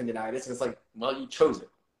bicep tendonitis. And it's like, well, you chose it.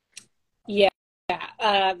 Yeah.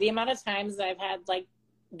 The amount of times I've had like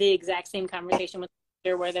the exact same conversation with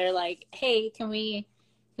them where they're like, hey, can we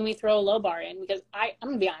throw a low bar in? Because I'm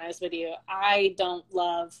going to be honest with you. I don't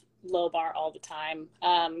love low bar all the time.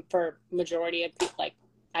 For majority of people, like,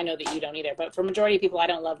 I know that you don't either, but for majority of people, I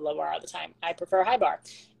don't love low bar all the time. I prefer high bar.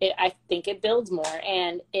 I think it builds more,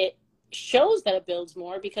 and it shows that it builds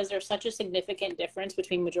more because there's such a significant difference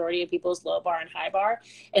between majority of people's low bar and high bar.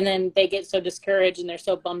 And then they get so discouraged and they're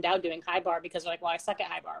so bummed out doing high bar because they're like, well, I suck at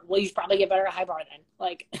high bar. Well, you should probably get better at high bar then.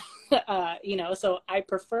 Like, so I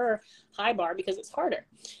prefer high bar because it's harder.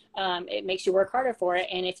 It makes you work harder for it.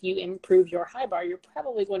 And if you improve your high bar, you're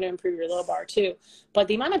probably going to improve your low bar too. But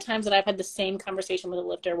the amount of times that I've had the same conversation with a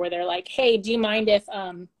lifter where they're like, hey, do you mind if,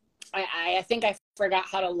 I think I forgot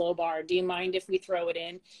how to low bar. Do you mind if we throw it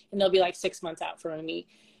in? And they'll be like 6 months out from me.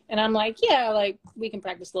 And I'm like, yeah, like we can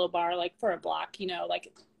practice low bar, like for a block, like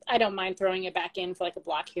I don't mind throwing it back in for like a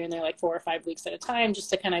block here and there, like 4 or 5 weeks at a time, just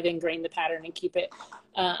to kind of ingrain the pattern and keep it,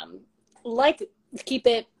 keep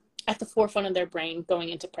it at the forefront of their brain going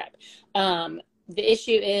into prep. The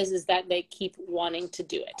issue is that they keep wanting to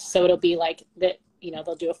do it. So it'll be like that,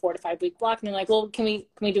 they'll do a 4 to 5 week block and they're like, well, can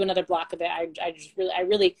we do another block of it? I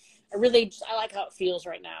like how it feels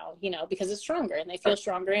right now, because it's stronger and they feel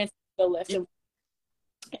stronger and they'll lift.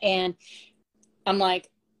 And I'm like,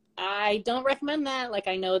 I don't recommend that. Like,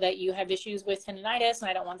 I know that you have issues with tendonitis and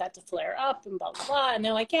I don't want that to flare up and blah, blah, blah. And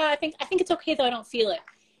they're like, yeah, I think it's okay though. I don't feel it.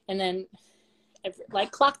 And then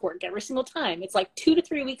like clockwork every single time, it's like 2 to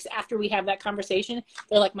 3 weeks after we have that conversation,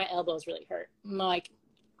 they're like, my elbows really hurt. I'm like,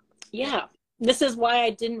 yeah, this is why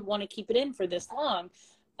I didn't want to keep it in for this long.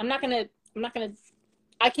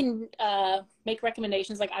 I can make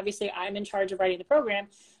recommendations. Like, obviously I'm in charge of writing the program,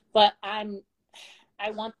 but I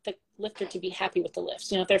want the lifter to be happy with the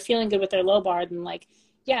lifts. If they're feeling good with their low bar, then like,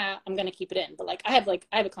 yeah, I'm going to keep it in. But like, I have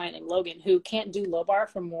a client named Logan who can't do low bar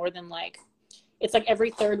for more than it's like every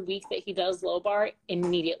 3rd week that he does low bar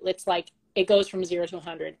immediately. It's like, it goes from 0 to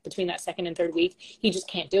 100 between that 2nd and 3rd week. He just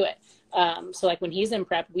can't do it. So like when he's in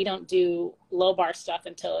prep, we don't do low bar stuff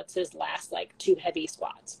until it's his last like 2 heavy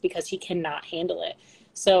squats because he cannot handle it.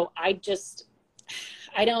 So I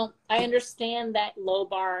understand that low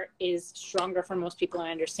bar is stronger for most people. I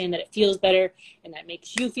understand that it feels better and that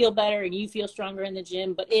makes you feel better and you feel stronger in the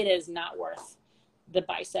gym, but it is not worth the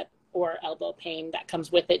bicep or elbow pain that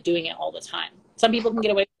comes with it doing it all the time. Some people can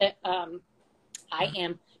get away with it. I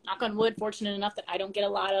am, knock on wood, fortunate enough that I don't get a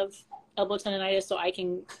lot of elbow tendonitis, so I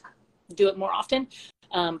can do it more often.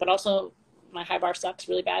 But also my high bar sucks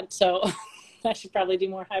really bad, so I should probably do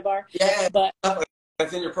more high bar. Yeah, but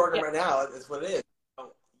that's in your program right now. That's what it is.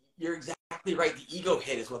 You're exactly right. The ego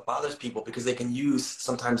hit is what bothers people because they can use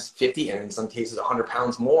sometimes 50 and in some cases 100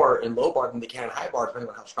 pounds more in low bar than they can in high bar, depending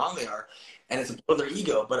on how strong they are. And it's a blow their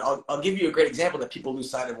ego. But I'll give you a great example that people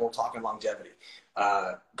lose sight of when we're talking longevity.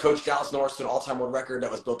 Coach Dallas Norris to an all-time world record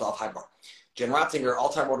that was built off high bar. Jen Ratzinger,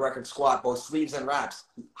 all-time world record squat, both sleeves and wraps,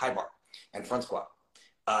 high bar and front squat.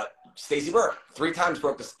 Stacey Burke 3 times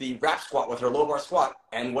broke the wrap squat with her low bar squat.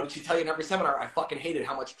 And what did she tell you in every seminar? I fucking hated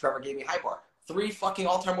how much Trevor gave me high bar. 3 fucking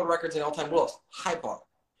all-time world records and all-time worlds, high bar.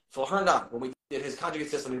 Phil Herndon, when we did his conjugate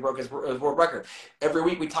system, he broke his world record. Every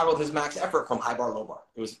week we toggled his max effort from high bar, low bar.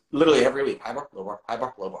 It was literally every week, high bar, low bar, high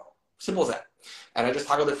bar, low bar. Simple as that. And I just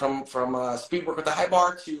toggled it from speed work with the high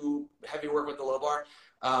bar to heavy work with the low bar.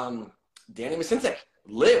 Danny Masintek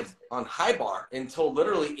lived on high bar until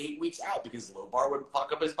literally 8 weeks out because low bar would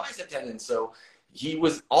fuck up his bicep tendon. So he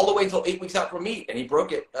was all the way until 8 weeks out from meet, and he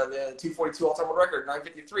broke it, the 242 all-time world record,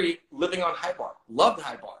 953, living on high bar. Loved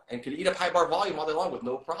high bar and could eat up high bar volume all day long with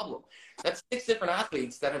no problem. That's 6 different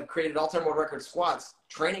athletes that have created all-time world record squats,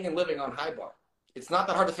 training and living on high bar. It's not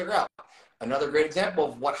that hard to figure out. Another great example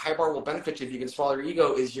of what high bar will benefit you if you can swallow your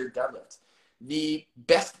ego is your deadlift. The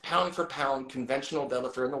best pound for pound conventional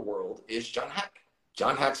deadlifter in the world is John Hack.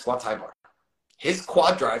 John Hack squats high bar. His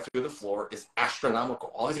quad drive through the floor is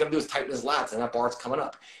astronomical. All he's got to do is tighten his lats, and that bar's coming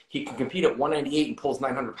up. He can compete at 198 and pulls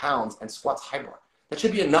 900 pounds and squats high bar. That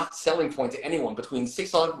should be enough selling point to anyone between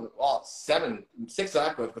six other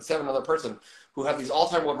person who have these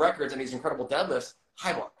all-time world records and these incredible deadlifts.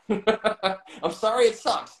 High bar. I'm sorry, it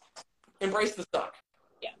sucks. Embrace the suck.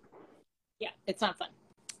 Yeah, it's not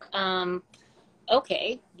fun.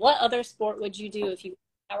 Okay, what other sport would you do if you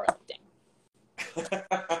were powerlifting?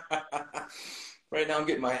 Right now I'm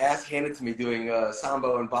getting my ass handed to me doing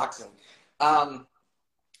sambo and boxing.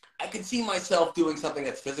 I could see myself doing something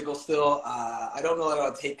that's physical still. I don't know that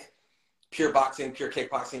I'll take pure boxing, pure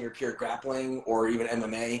kickboxing, or pure grappling, or even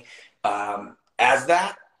MMA as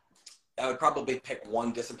that. I would probably pick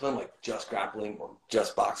one discipline, like just grappling or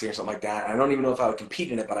just boxing or something like that. I don't even know if I would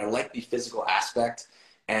compete in it, but I like the physical aspect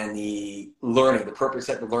and the learning, the perfect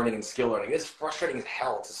set of learning and skill learning. It's frustrating as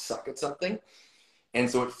hell to suck at something. And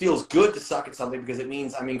so it feels good to suck at something because it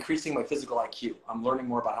means I'm increasing my physical IQ. I'm learning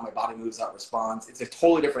more about how my body moves, how it responds. It's a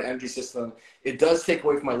totally different energy system. It does take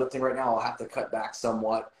away from my lifting right now. I'll have to cut back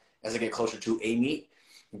somewhat as I get closer to a meet.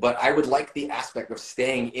 But I would like the aspect of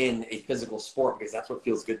staying in a physical sport because that's what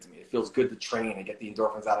feels good to me. It feels good to train and get the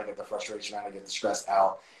endorphins out, I get the frustration out, I get the stress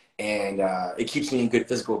out. And it keeps me in good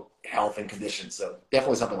physical health and condition. So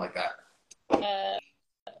definitely something like that. I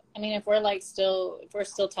mean, if we're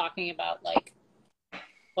still talking about like,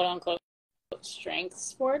 quote unquote strength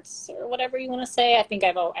sports or whatever you want to say. I think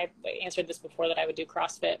I've answered this before that I would do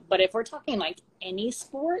CrossFit, but if we're talking like any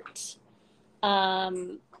sport,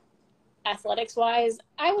 athletics wise,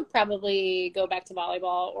 I would probably go back to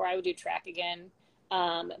volleyball or I would do track again.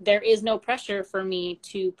 There is no pressure for me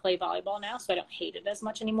to play volleyball now, so I don't hate it as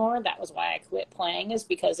much anymore. That was why I quit playing, is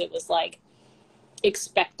because it was like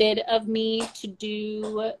expected of me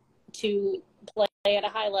to play at a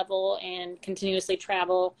high level and continuously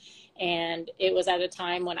travel. And it was at a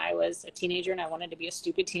time when I was a teenager and I wanted to be a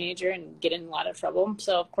stupid teenager and get in a lot of trouble.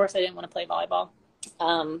 So of course I didn't want to play volleyball.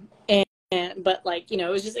 But like, you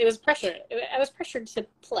know, it was pressure. I was pressured to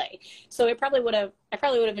play. So I probably would have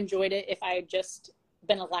enjoyed it if I had just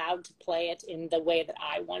been allowed to play it in the way that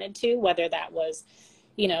I wanted to, whether that was,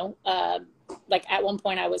 you know, like at one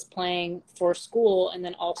point I was playing for school and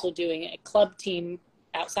then also doing a club team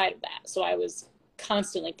outside of that. So I was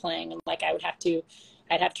constantly playing, and like I'd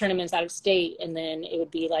have tournaments out of state, and then it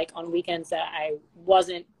would be like on weekends that I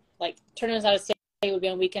wasn't, like tournaments out of state would be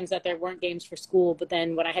on weekends that there weren't games for school, but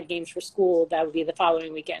then when I had games for school, that would be the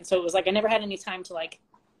following weekend. So it was like I never had any time to like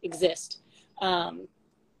exist.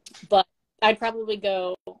 But I'd probably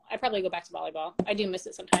go back to volleyball. I do miss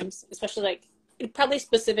it sometimes, especially like it'd probably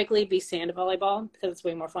specifically be sand volleyball because it's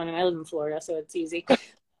way more fun, and I live in Florida, so it's easy.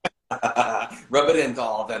 Rub it into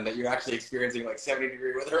all of them that you're actually experiencing like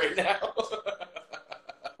 70-degree weather right now.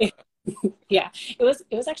 Yeah, it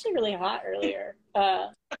was actually really hot earlier.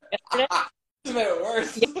 Yesterday. It made it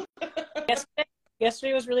worse.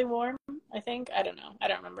 Yesterday was really warm, I think. I don't know. I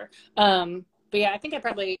don't remember. But yeah, I think I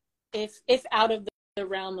probably, if out of the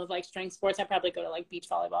realm of like strength sports, I'd probably go to like beach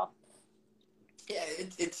volleyball. Yeah,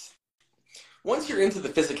 it's once you're into the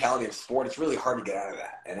physicality of sport, it's really hard to get out of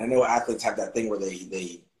that. And I know athletes have that thing where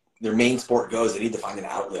their main sport goes, they need to find an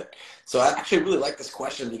outlet. So I actually really like this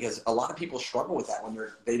question because a lot of people struggle with that when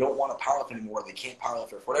they don't want to powerlift anymore. They can't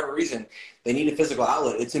powerlift, or for whatever reason, they need a physical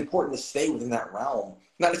outlet. It's important to stay within that realm,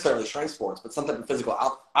 not necessarily strength sports, but some type of physical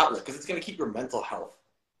outlet, because it's going to keep your mental health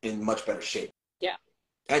in much better shape. Yeah.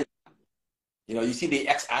 And, you know, you see the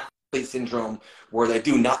ex-athlete syndrome where they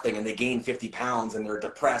do nothing and they gain 50 pounds and they're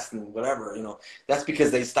depressed and whatever, you know, that's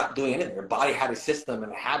because they stopped doing anything. Their body had a system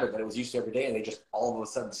and a habit that it was used to every day, and they just all of a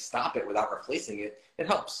sudden stop it without replacing it. It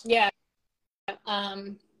helps. Yeah.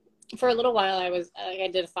 For a little while I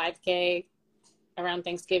did a 5K around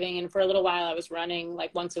Thanksgiving, and for a little while I was running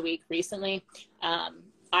like once a week recently.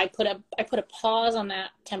 I put a pause on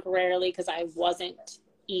that temporarily because I wasn't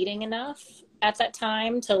eating enough at that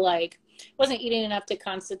time to wasn't eating enough to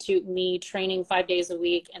constitute me training 5 days a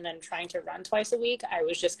week and then trying to run twice a week. I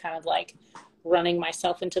was just kind of like running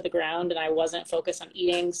myself into the ground and I wasn't focused on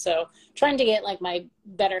eating. So trying to get like my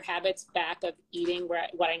better habits back of eating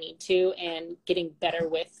what I need to and getting better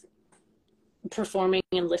with performing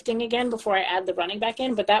and lifting again before I add the running back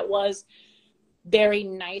in. But that was very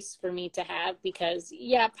nice for me to have because,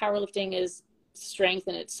 yeah, powerlifting is strength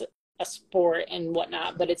and it's a sport and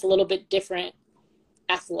whatnot, but it's a little bit different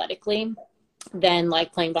athletically than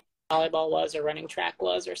like playing volleyball was or running track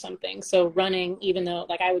was or something. So running, even though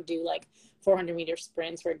like I would do like 400-meter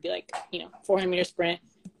sprints where it'd be like, 400-meter sprint,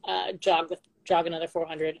 jog another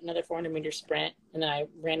 400-meter sprint. And then I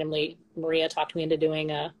randomly, Maria talked me into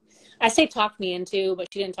doing I say talked me into,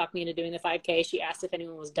 but she didn't talk me into doing the 5K. She asked if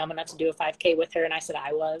anyone was dumb enough to do a 5K with her. And I said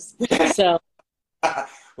I was. So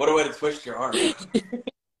what a way to twist your arm.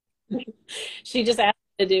 She just asked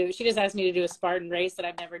me to do a Spartan race that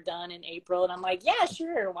I've never done in April. And I'm like, yeah,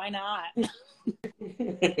 sure. Why not?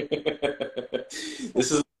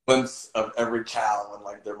 This is a glimpse of every child when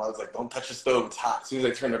like their mother's like, don't touch the stove, it's hot. As soon as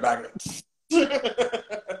they turn their back,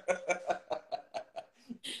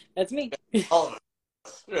 That's me. All of us.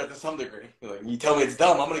 Yeah, to some degree. Like, you tell me it's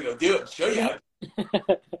dumb, I'm going to go do it. Show you how.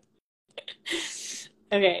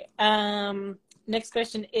 Okay. Next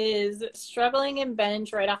question is, struggling in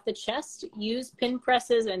bench right off the chest, use pin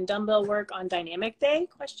presses and dumbbell work on dynamic day? ?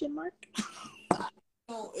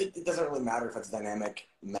 Well, it doesn't really matter if it's dynamic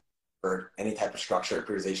or any type of structure or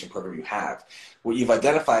periodization program you have. What you've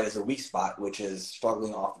identified as a weak spot, which is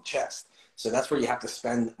struggling off the chest. So that's where you have to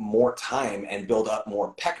spend more time and build up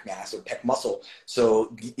more pec mass or pec muscle.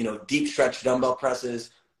 So, deep stretch dumbbell presses,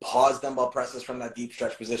 pause dumbbell presses from that deep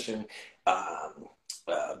stretch position,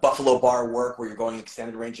 buffalo bar work where you're going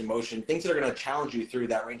extended range of motion, things that are going to challenge you through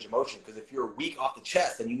that range of motion. Because if you're weak off the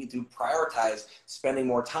chest, then you need to prioritize spending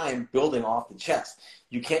more time building off the chest.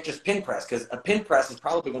 You can't just pin press, because a pin press is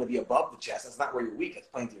probably going to be above the chest. That's not where you're weak. It's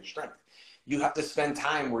playing to your strength. You have to spend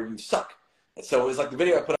time where you suck. So it's like the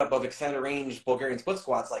video I put up of extended range Bulgarian split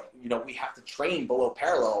squats. Like, we have to train below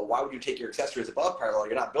parallel. Why would you take your accessories above parallel?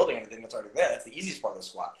 You're not building anything that's already there. That's the easiest part of the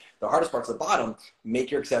squat. The hardest part's the bottom.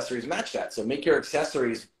 Make your accessories match that. So make your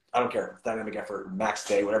accessories, I don't care, dynamic effort, max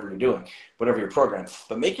day, whatever you're doing, whatever your program,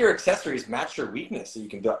 but make your accessories match your weakness so you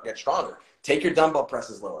can get stronger. Take your dumbbell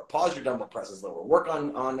presses lower, pause your dumbbell presses lower, work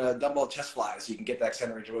on dumbbell chest flies so you can get that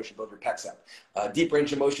extended range of motion, build your pecs up. Deep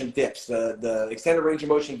range of motion dips, the extended range of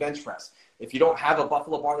motion bench press. If you don't have a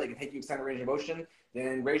buffalo bar that can take you extended range of motion,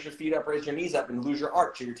 then raise your feet up, raise your knees up, and lose your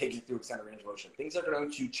arch so you're taking through extended range of motion. Things that are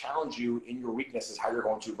going to challenge you in your weakness is how you're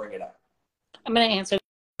going to bring it up. I'm going to answer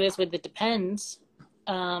this with it depends,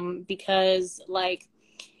 because like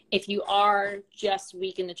if you are just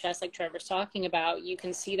weak in the chest, like Trevor's talking about, you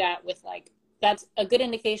can see that with like, that's a good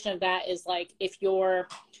indication of that is like if you're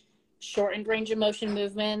shortened range of motion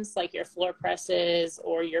movements, like your floor presses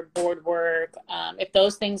or your board work, if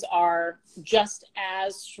those things are just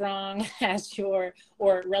as strong as or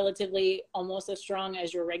relatively almost as strong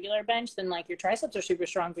as your regular bench, then like your triceps are super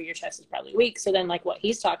strong, but your chest is probably weak. So then like what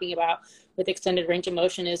he's talking about with extended range of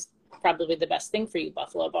motion is probably the best thing for you.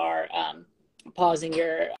 Buffalo bar, pausing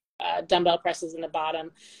your dumbbell presses in the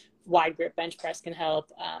bottom, wide grip bench press can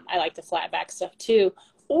help. I like the flat back stuff too.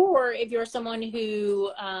 Or if you're someone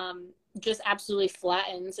who just absolutely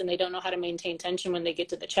flattens and they don't know how to maintain tension when they get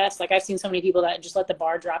to the chest. Like I've seen so many people that just let the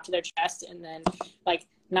bar drop to their chest, and then like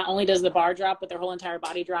not only does the bar drop, but their whole entire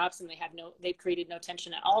body drops, and they've created no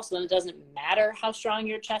tension at all. So then it doesn't matter how strong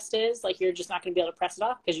your chest is. Like you're just not going to be able to press it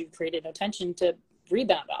off because you've created no tension to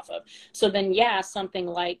rebound off of. So then, yeah, something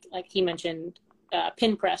like he mentioned,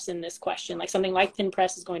 pin press in this question, like something like pin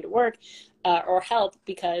press is going to work or help,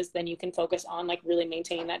 because then you can focus on like really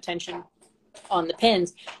maintaining that tension on the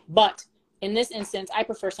pins. But in this instance, I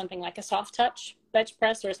prefer something like a soft touch bench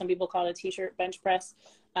press, or some people call it a t-shirt bench press,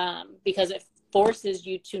 because it forces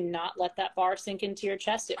you to not let that bar sink into your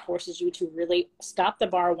chest. It forces you to really stop the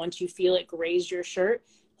bar once you feel it graze your shirt,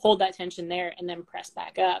 hold that tension there, and then press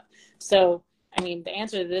back up. So, I mean, the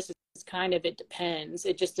answer to this is kind of, it depends.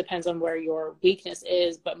 It just depends on where your weakness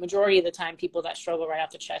is. But majority of the time, people that struggle right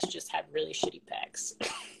off the chest just have really shitty pecs.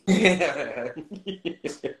 Yeah,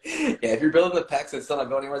 if you're building the pecs and still not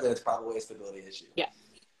going anywhere, then it's probably a stability issue. Yeah.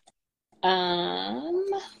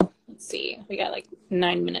 Let's see. We got like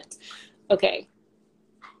 9 minutes. Okay.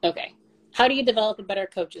 How do you develop a better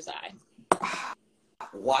coach's eye?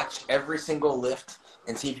 Watch every single lift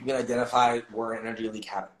and see if you can identify where an energy leak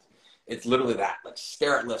happened. It's literally that. Like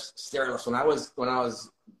stare at lifts. When I was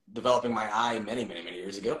developing my eye many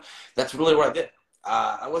years ago, that's really what I did.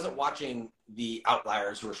 I wasn't watching the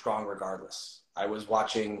outliers who were strong regardless. I was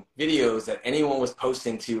watching videos that anyone was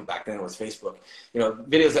posting to, back then it was Facebook,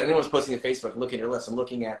 videos that anyone was posting to Facebook, looking at your lifts and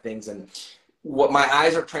looking at things. And what my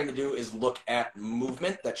eyes are trying to do is look at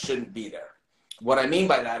movement that shouldn't be there. What I mean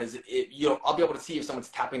by that is, I'll be able to see if someone's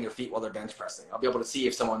tapping their feet while they're bench pressing. I'll be able to see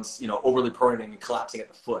if someone's, overly pronating and collapsing at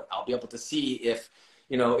the foot. I'll be able to see if,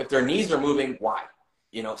 if their knees are moving, why?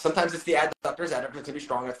 Sometimes it's the adductors. Adductors can be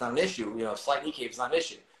strong. That's not an issue. Slight knee cave is not an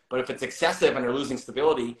issue. But if it's excessive and they're losing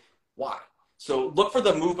stability, why? So look for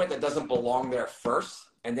the movement that doesn't belong there first,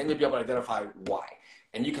 and then you'll be able to identify why.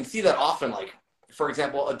 And you can see that often, like, for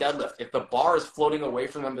example, a deadlift. If the bar is floating away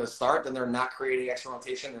from them to start, then they're not creating external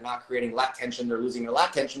rotation. They're not creating lat tension. They're losing their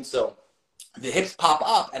lat tension. So the hips pop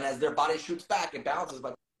up, and as their body shoots back, it bounces by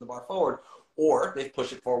pushing the bar forward, or they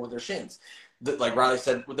push it forward with their shins. Like Riley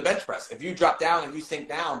said with the bench press, if you drop down and you sink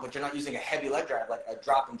down, but you're not using a heavy leg drive, like a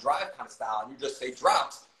drop and drive kind of style, and you just say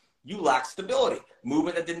drops, you lack stability,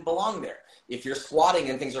 movement that didn't belong there. If you're squatting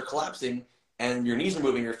and things are collapsing and your knees are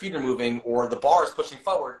moving, your feet are moving, or the bar is pushing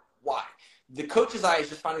forward, why? The coach's eye is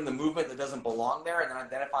just finding the movement that doesn't belong there and then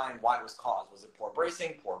identifying why it was caused. Was it poor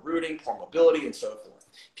bracing, poor rooting, poor mobility, and so forth?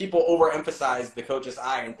 People overemphasize the coach's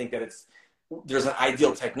eye and think that there's an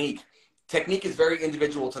ideal technique. Technique is very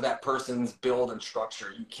individual to that person's build and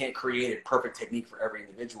structure. You can't create a perfect technique for every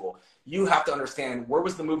individual. You have to understand where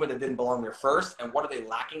was the movement that didn't belong there first, and what are they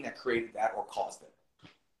lacking that created that or caused it.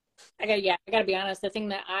 I gotta be honest. The thing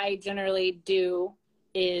that I generally do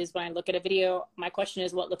is when I look at a video, my question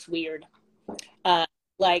is what looks weird.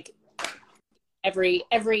 Like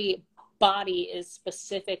every body is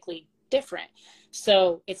specifically different,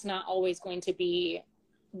 so it's not always going to be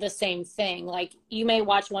the same thing. Like you may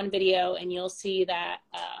watch one video and you'll see that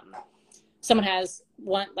someone has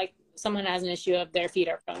an issue of their feet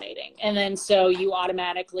are pronating, and then so you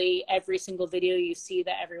automatically, every single video you see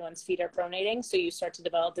that everyone's feet are pronating, so you start to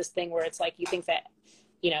develop this thing where it's like you think that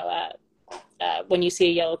when you see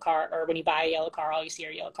a yellow car, or when you buy a yellow car, all you see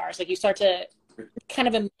are yellow cars. Like you start to kind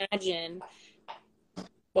of imagine,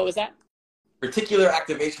 what was that? Reticular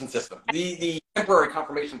activation system, the temporary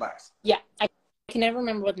confirmation bias. Yeah, I can never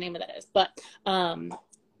remember what the name of that is, but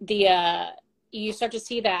you start to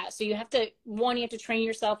see that. So you have to train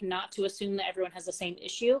yourself not to assume that everyone has the same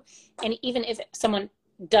issue. And even if someone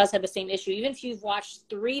does have the same issue, even if you've watched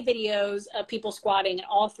 3 videos of people squatting and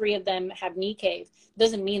all 3 of them have knee cave,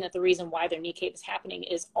 doesn't mean that the reason why their knee cave is happening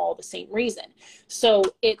is all the same reason. So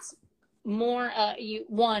it's more,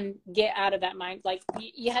 get out of that mind. Like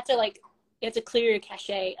you have to clear your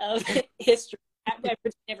cache of history at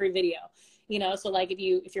every video, so like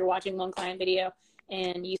if you're watching one client video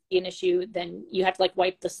and you see an issue, then you have to like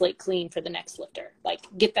wipe the slate clean for the next lifter. Like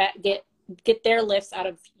get their lifts out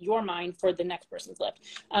of your mind for the next person's lift.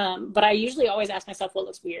 But I usually always ask myself what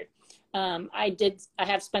looks weird. I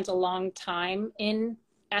have spent a long time in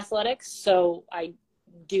athletics, so I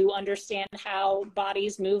do understand how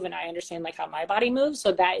bodies move, and I understand like how my body moves.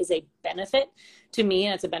 So that is a benefit to me,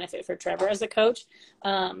 and it's a benefit for Trevor as a coach.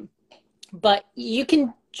 But you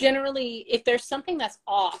can generally, if there's something that's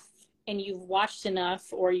off and you've watched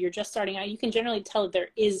enough, or you're just starting out, you can generally tell that there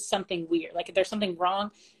is something weird. Like if there's something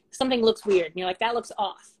wrong, something looks weird, and you're like, that looks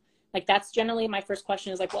off. Like that's generally my first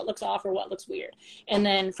question, is like, what looks off or what looks weird? And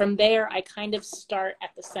then from there, I kind of start at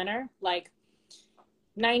the center. Like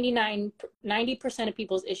 90% of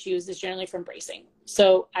people's issues is generally from bracing.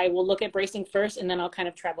 So I will look at bracing first, and then I'll kind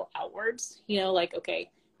of travel outwards, like, okay,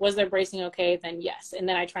 was their bracing okay? Then yes. And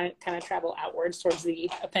then I try to kind of travel outwards towards the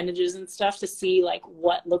appendages and stuff to see like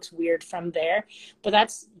what looks weird from there. But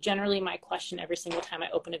that's generally my question every single time I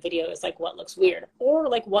open a video, is like, what looks weird, or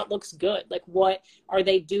like what looks good? Like what are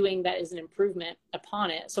they doing that is an improvement upon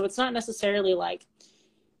it? So it's not necessarily like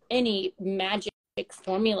any magic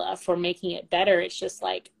formula for making it better. It's just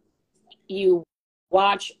like you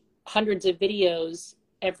watch hundreds of videos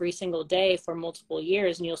every single day for multiple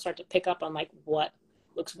years, and you'll start to pick up on like what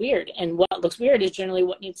looks weird, and what looks weird is generally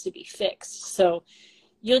what needs to be fixed. So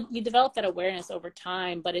you develop that awareness over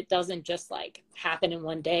time, but it doesn't just like happen in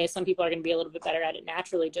one day. Some people are going to be a little bit better at it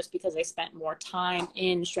naturally just because they spent more time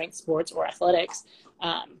in strength sports or athletics.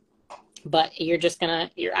 But your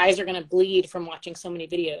eyes are gonna bleed from watching so many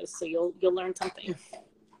videos, so you'll learn something.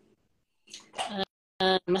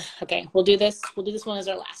 Okay, we'll do this one as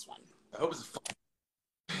our last one. I hope it's fun.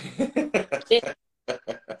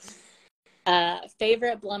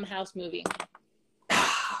 Favorite Blumhouse movie?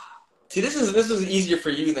 See, this is easier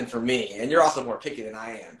for you than for me, and you're also more picky than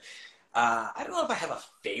I am. I don't know if I have a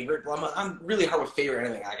favorite. I'm really hard with favorite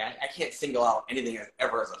anything. Like, I can't single out anything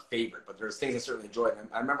ever as a favorite, but there's things I certainly enjoy. And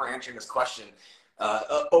I remember answering this question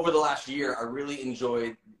over the last year. I really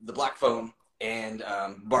enjoyed The Black Phone and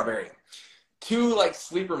Barbarian. two like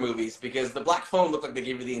sleeper movies, because The Black Phone looked like they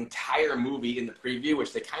gave you the entire movie in the preview,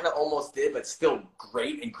 which they kind of almost did, but still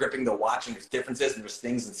great and gripping to watch. And there's differences and there's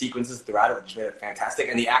things and sequences throughout it, which made it fantastic.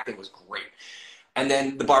 And the acting was great. And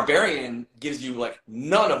then The Barbarian gives you like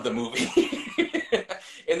none of the movie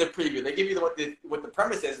in the preview. They give you what the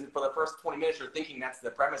premise is, and for the first 20 minutes, you're thinking that's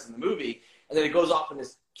the premise in the movie, and then it goes off in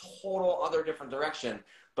this total other different direction.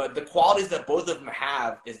 But the qualities that both of them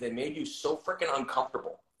have is they made you so freaking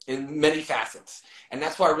uncomfortable in many facets, and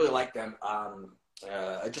that's why I really like them.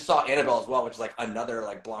 I just saw Annabelle as well, which is like another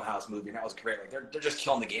like Blumhouse movie, and that was great. Like they're just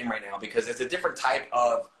killing the game right now because it's a different type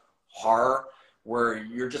of horror where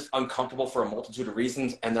you're just uncomfortable for a multitude of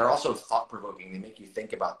reasons, and they're also thought-provoking. They make you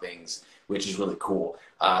think about things, which is really cool.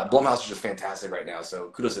 Blumhouse is just fantastic right now, so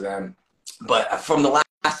kudos to them. But from the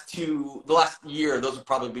last year, those would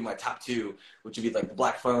probably be my top two, which would be like The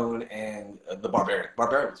Black Phone and The Barbarian.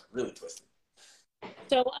 Barbarian was really twisted.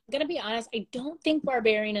 So I'm going to be honest, I don't think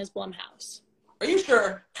Barbarian is Blumhouse. Are you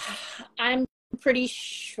sure? I'm pretty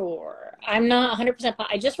sure. I'm not 100%.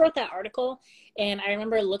 I just wrote that article, and I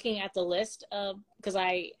remember looking at the list of, because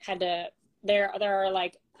I had to, there are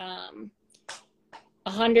like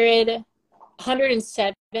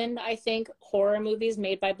 107, I think, horror movies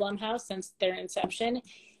made by Blumhouse since their inception.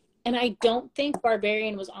 And I don't think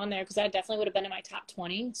Barbarian was on there because that definitely would have been in my top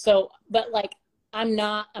 20. So, but like, I'm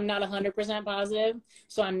not 100% positive,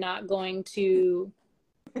 so I'm not going to.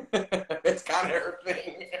 It's kind of her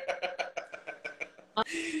thing.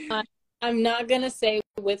 I'm not going to say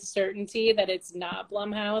with certainty that it's not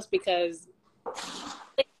Blumhouse because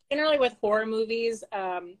generally with horror movies,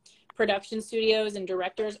 production studios and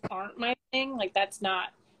directors aren't my thing. Like that's not,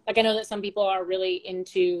 like I know that some people are really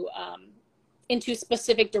into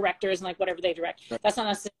specific directors and like whatever they direct. That's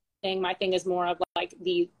not a thing. My thing is more of like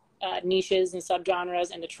the niches and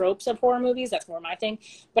subgenres and the tropes of horror movies. That's more my thing.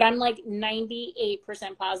 But I'm like 98%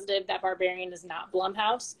 positive that Barbarian is not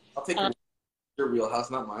Blumhouse. I'll take your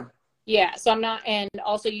wheelhouse, not mine. Yeah, so I'm not. And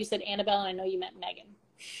also, you said Annabelle, and I know you meant Megan.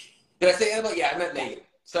 Did I say Annabelle? Yeah, I meant Megan.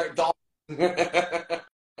 Sorry, doll.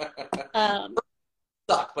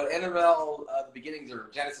 Suck, but Annabelle, the beginnings or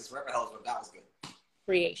Genesis, whatever the hell is what, that was good.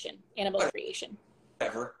 Creation, Annabelle Creation.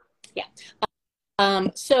 Whatever. Yeah.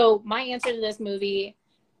 So my answer to this movie.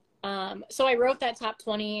 So I wrote that top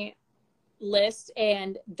 20 list,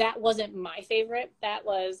 and that wasn't my favorite. That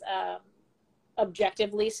was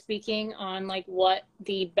objectively speaking on like what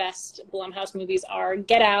the best Blumhouse movies are.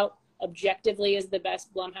 Get Out objectively is the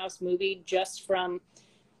best Blumhouse movie just from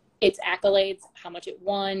its accolades, how much it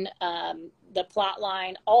won, the plot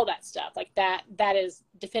line, all that stuff. Like that is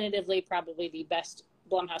definitively probably the best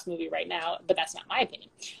Blumhouse movie right now, but that's not my opinion.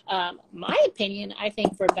 My opinion, I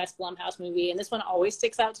think, for best Blumhouse movie, and this one always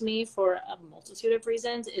sticks out to me for a multitude of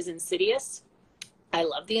reasons, is Insidious. I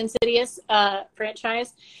love the Insidious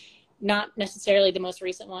franchise. Not necessarily the most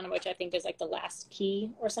recent one, which I think is like The Last Key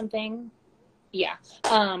or something. Yeah.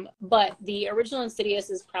 But the original Insidious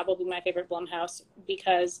is probably my favorite Blumhouse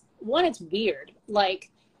because, one, it's weird. Like,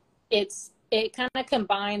 it kind of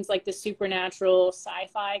combines like the supernatural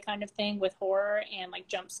sci-fi kind of thing with horror and like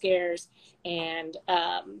jump scares and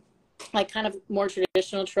like kind of more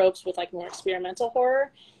traditional tropes with like more experimental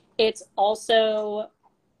horror. It's also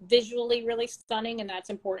visually really stunning, and that's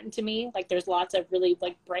important to me. Like there's lots of really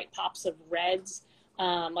like bright pops of reds.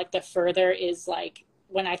 Like The Further is like,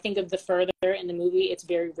 when I think of The Further in the movie, it's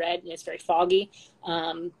very red and it's very foggy.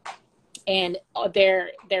 And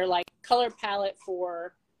their like color palette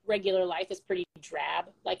for regular life is pretty drab.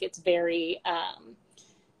 Like it's very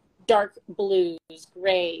dark blues,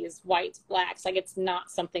 grays, whites, blacks. Like it's not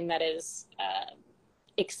something that is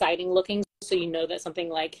exciting looking. So you know that something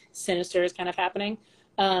like sinister is kind of happening.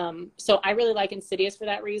 So I really like Insidious for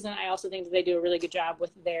that reason. I also think that they do a really good job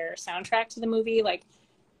with their soundtrack to the movie. Like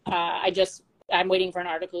I'm waiting for an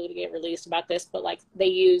article to get released about this, but like they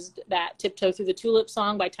used that Tiptoe Through the Tulip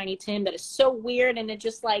song by Tiny Tim that is so weird, and it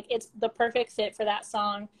just like, it's the perfect fit for that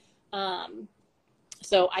song.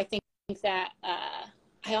 So I think that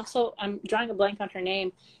I'm drawing a blank on her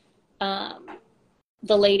name.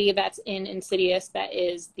 The lady that's in Insidious that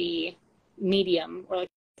is the medium or like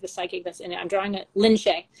the psychic that's in it. I'm drawing it. Lin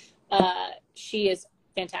Shaye. She is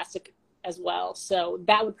fantastic as well. So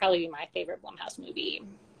that would probably be my favorite Blumhouse movie.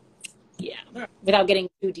 Yeah, without getting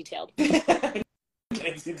too detailed. Getting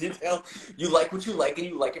too detailed. You like what you like, and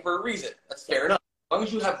you like it for a reason. That's fair enough. As long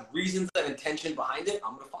as you have reasons and intention behind it,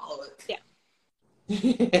 I'm going to follow it. Yeah.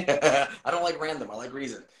 I don't like random. I like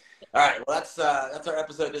reason. All right. Well, that's our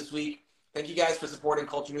episode this week. Thank you guys for supporting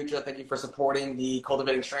Culture Nutra. Thank you for supporting the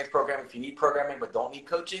Cultivating Strength program. If you need programming but don't need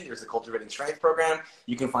coaching, there's a Cultivating Strength program.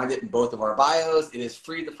 You can find it in both of our bios. It is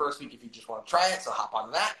free the first week if you just want to try it, so hop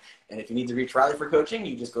on that. And if you need to reach Riley for coaching,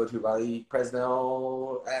 you just go to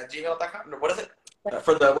rileypresnell@gmail.com. What is it?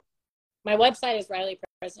 My website is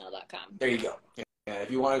rileypresnell.com. There you go.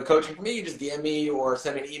 If you want coaching from me, you just DM me or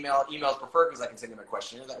send me an email. Email is preferred because I can send you my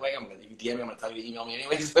questionnaire that way. If you DM me, I'm going to tell you to email me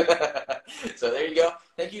anyways. So there you go.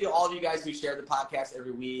 Thank you to all of you guys who share the podcast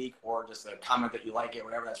every week or just a comment that you like it,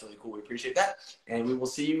 whatever. That's really cool. We appreciate that. And we will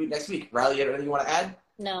see you next week. Riley, you have anything you want to add?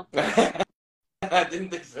 No. I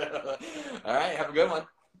didn't think so. All right. Have a good one.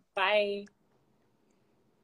 Bye.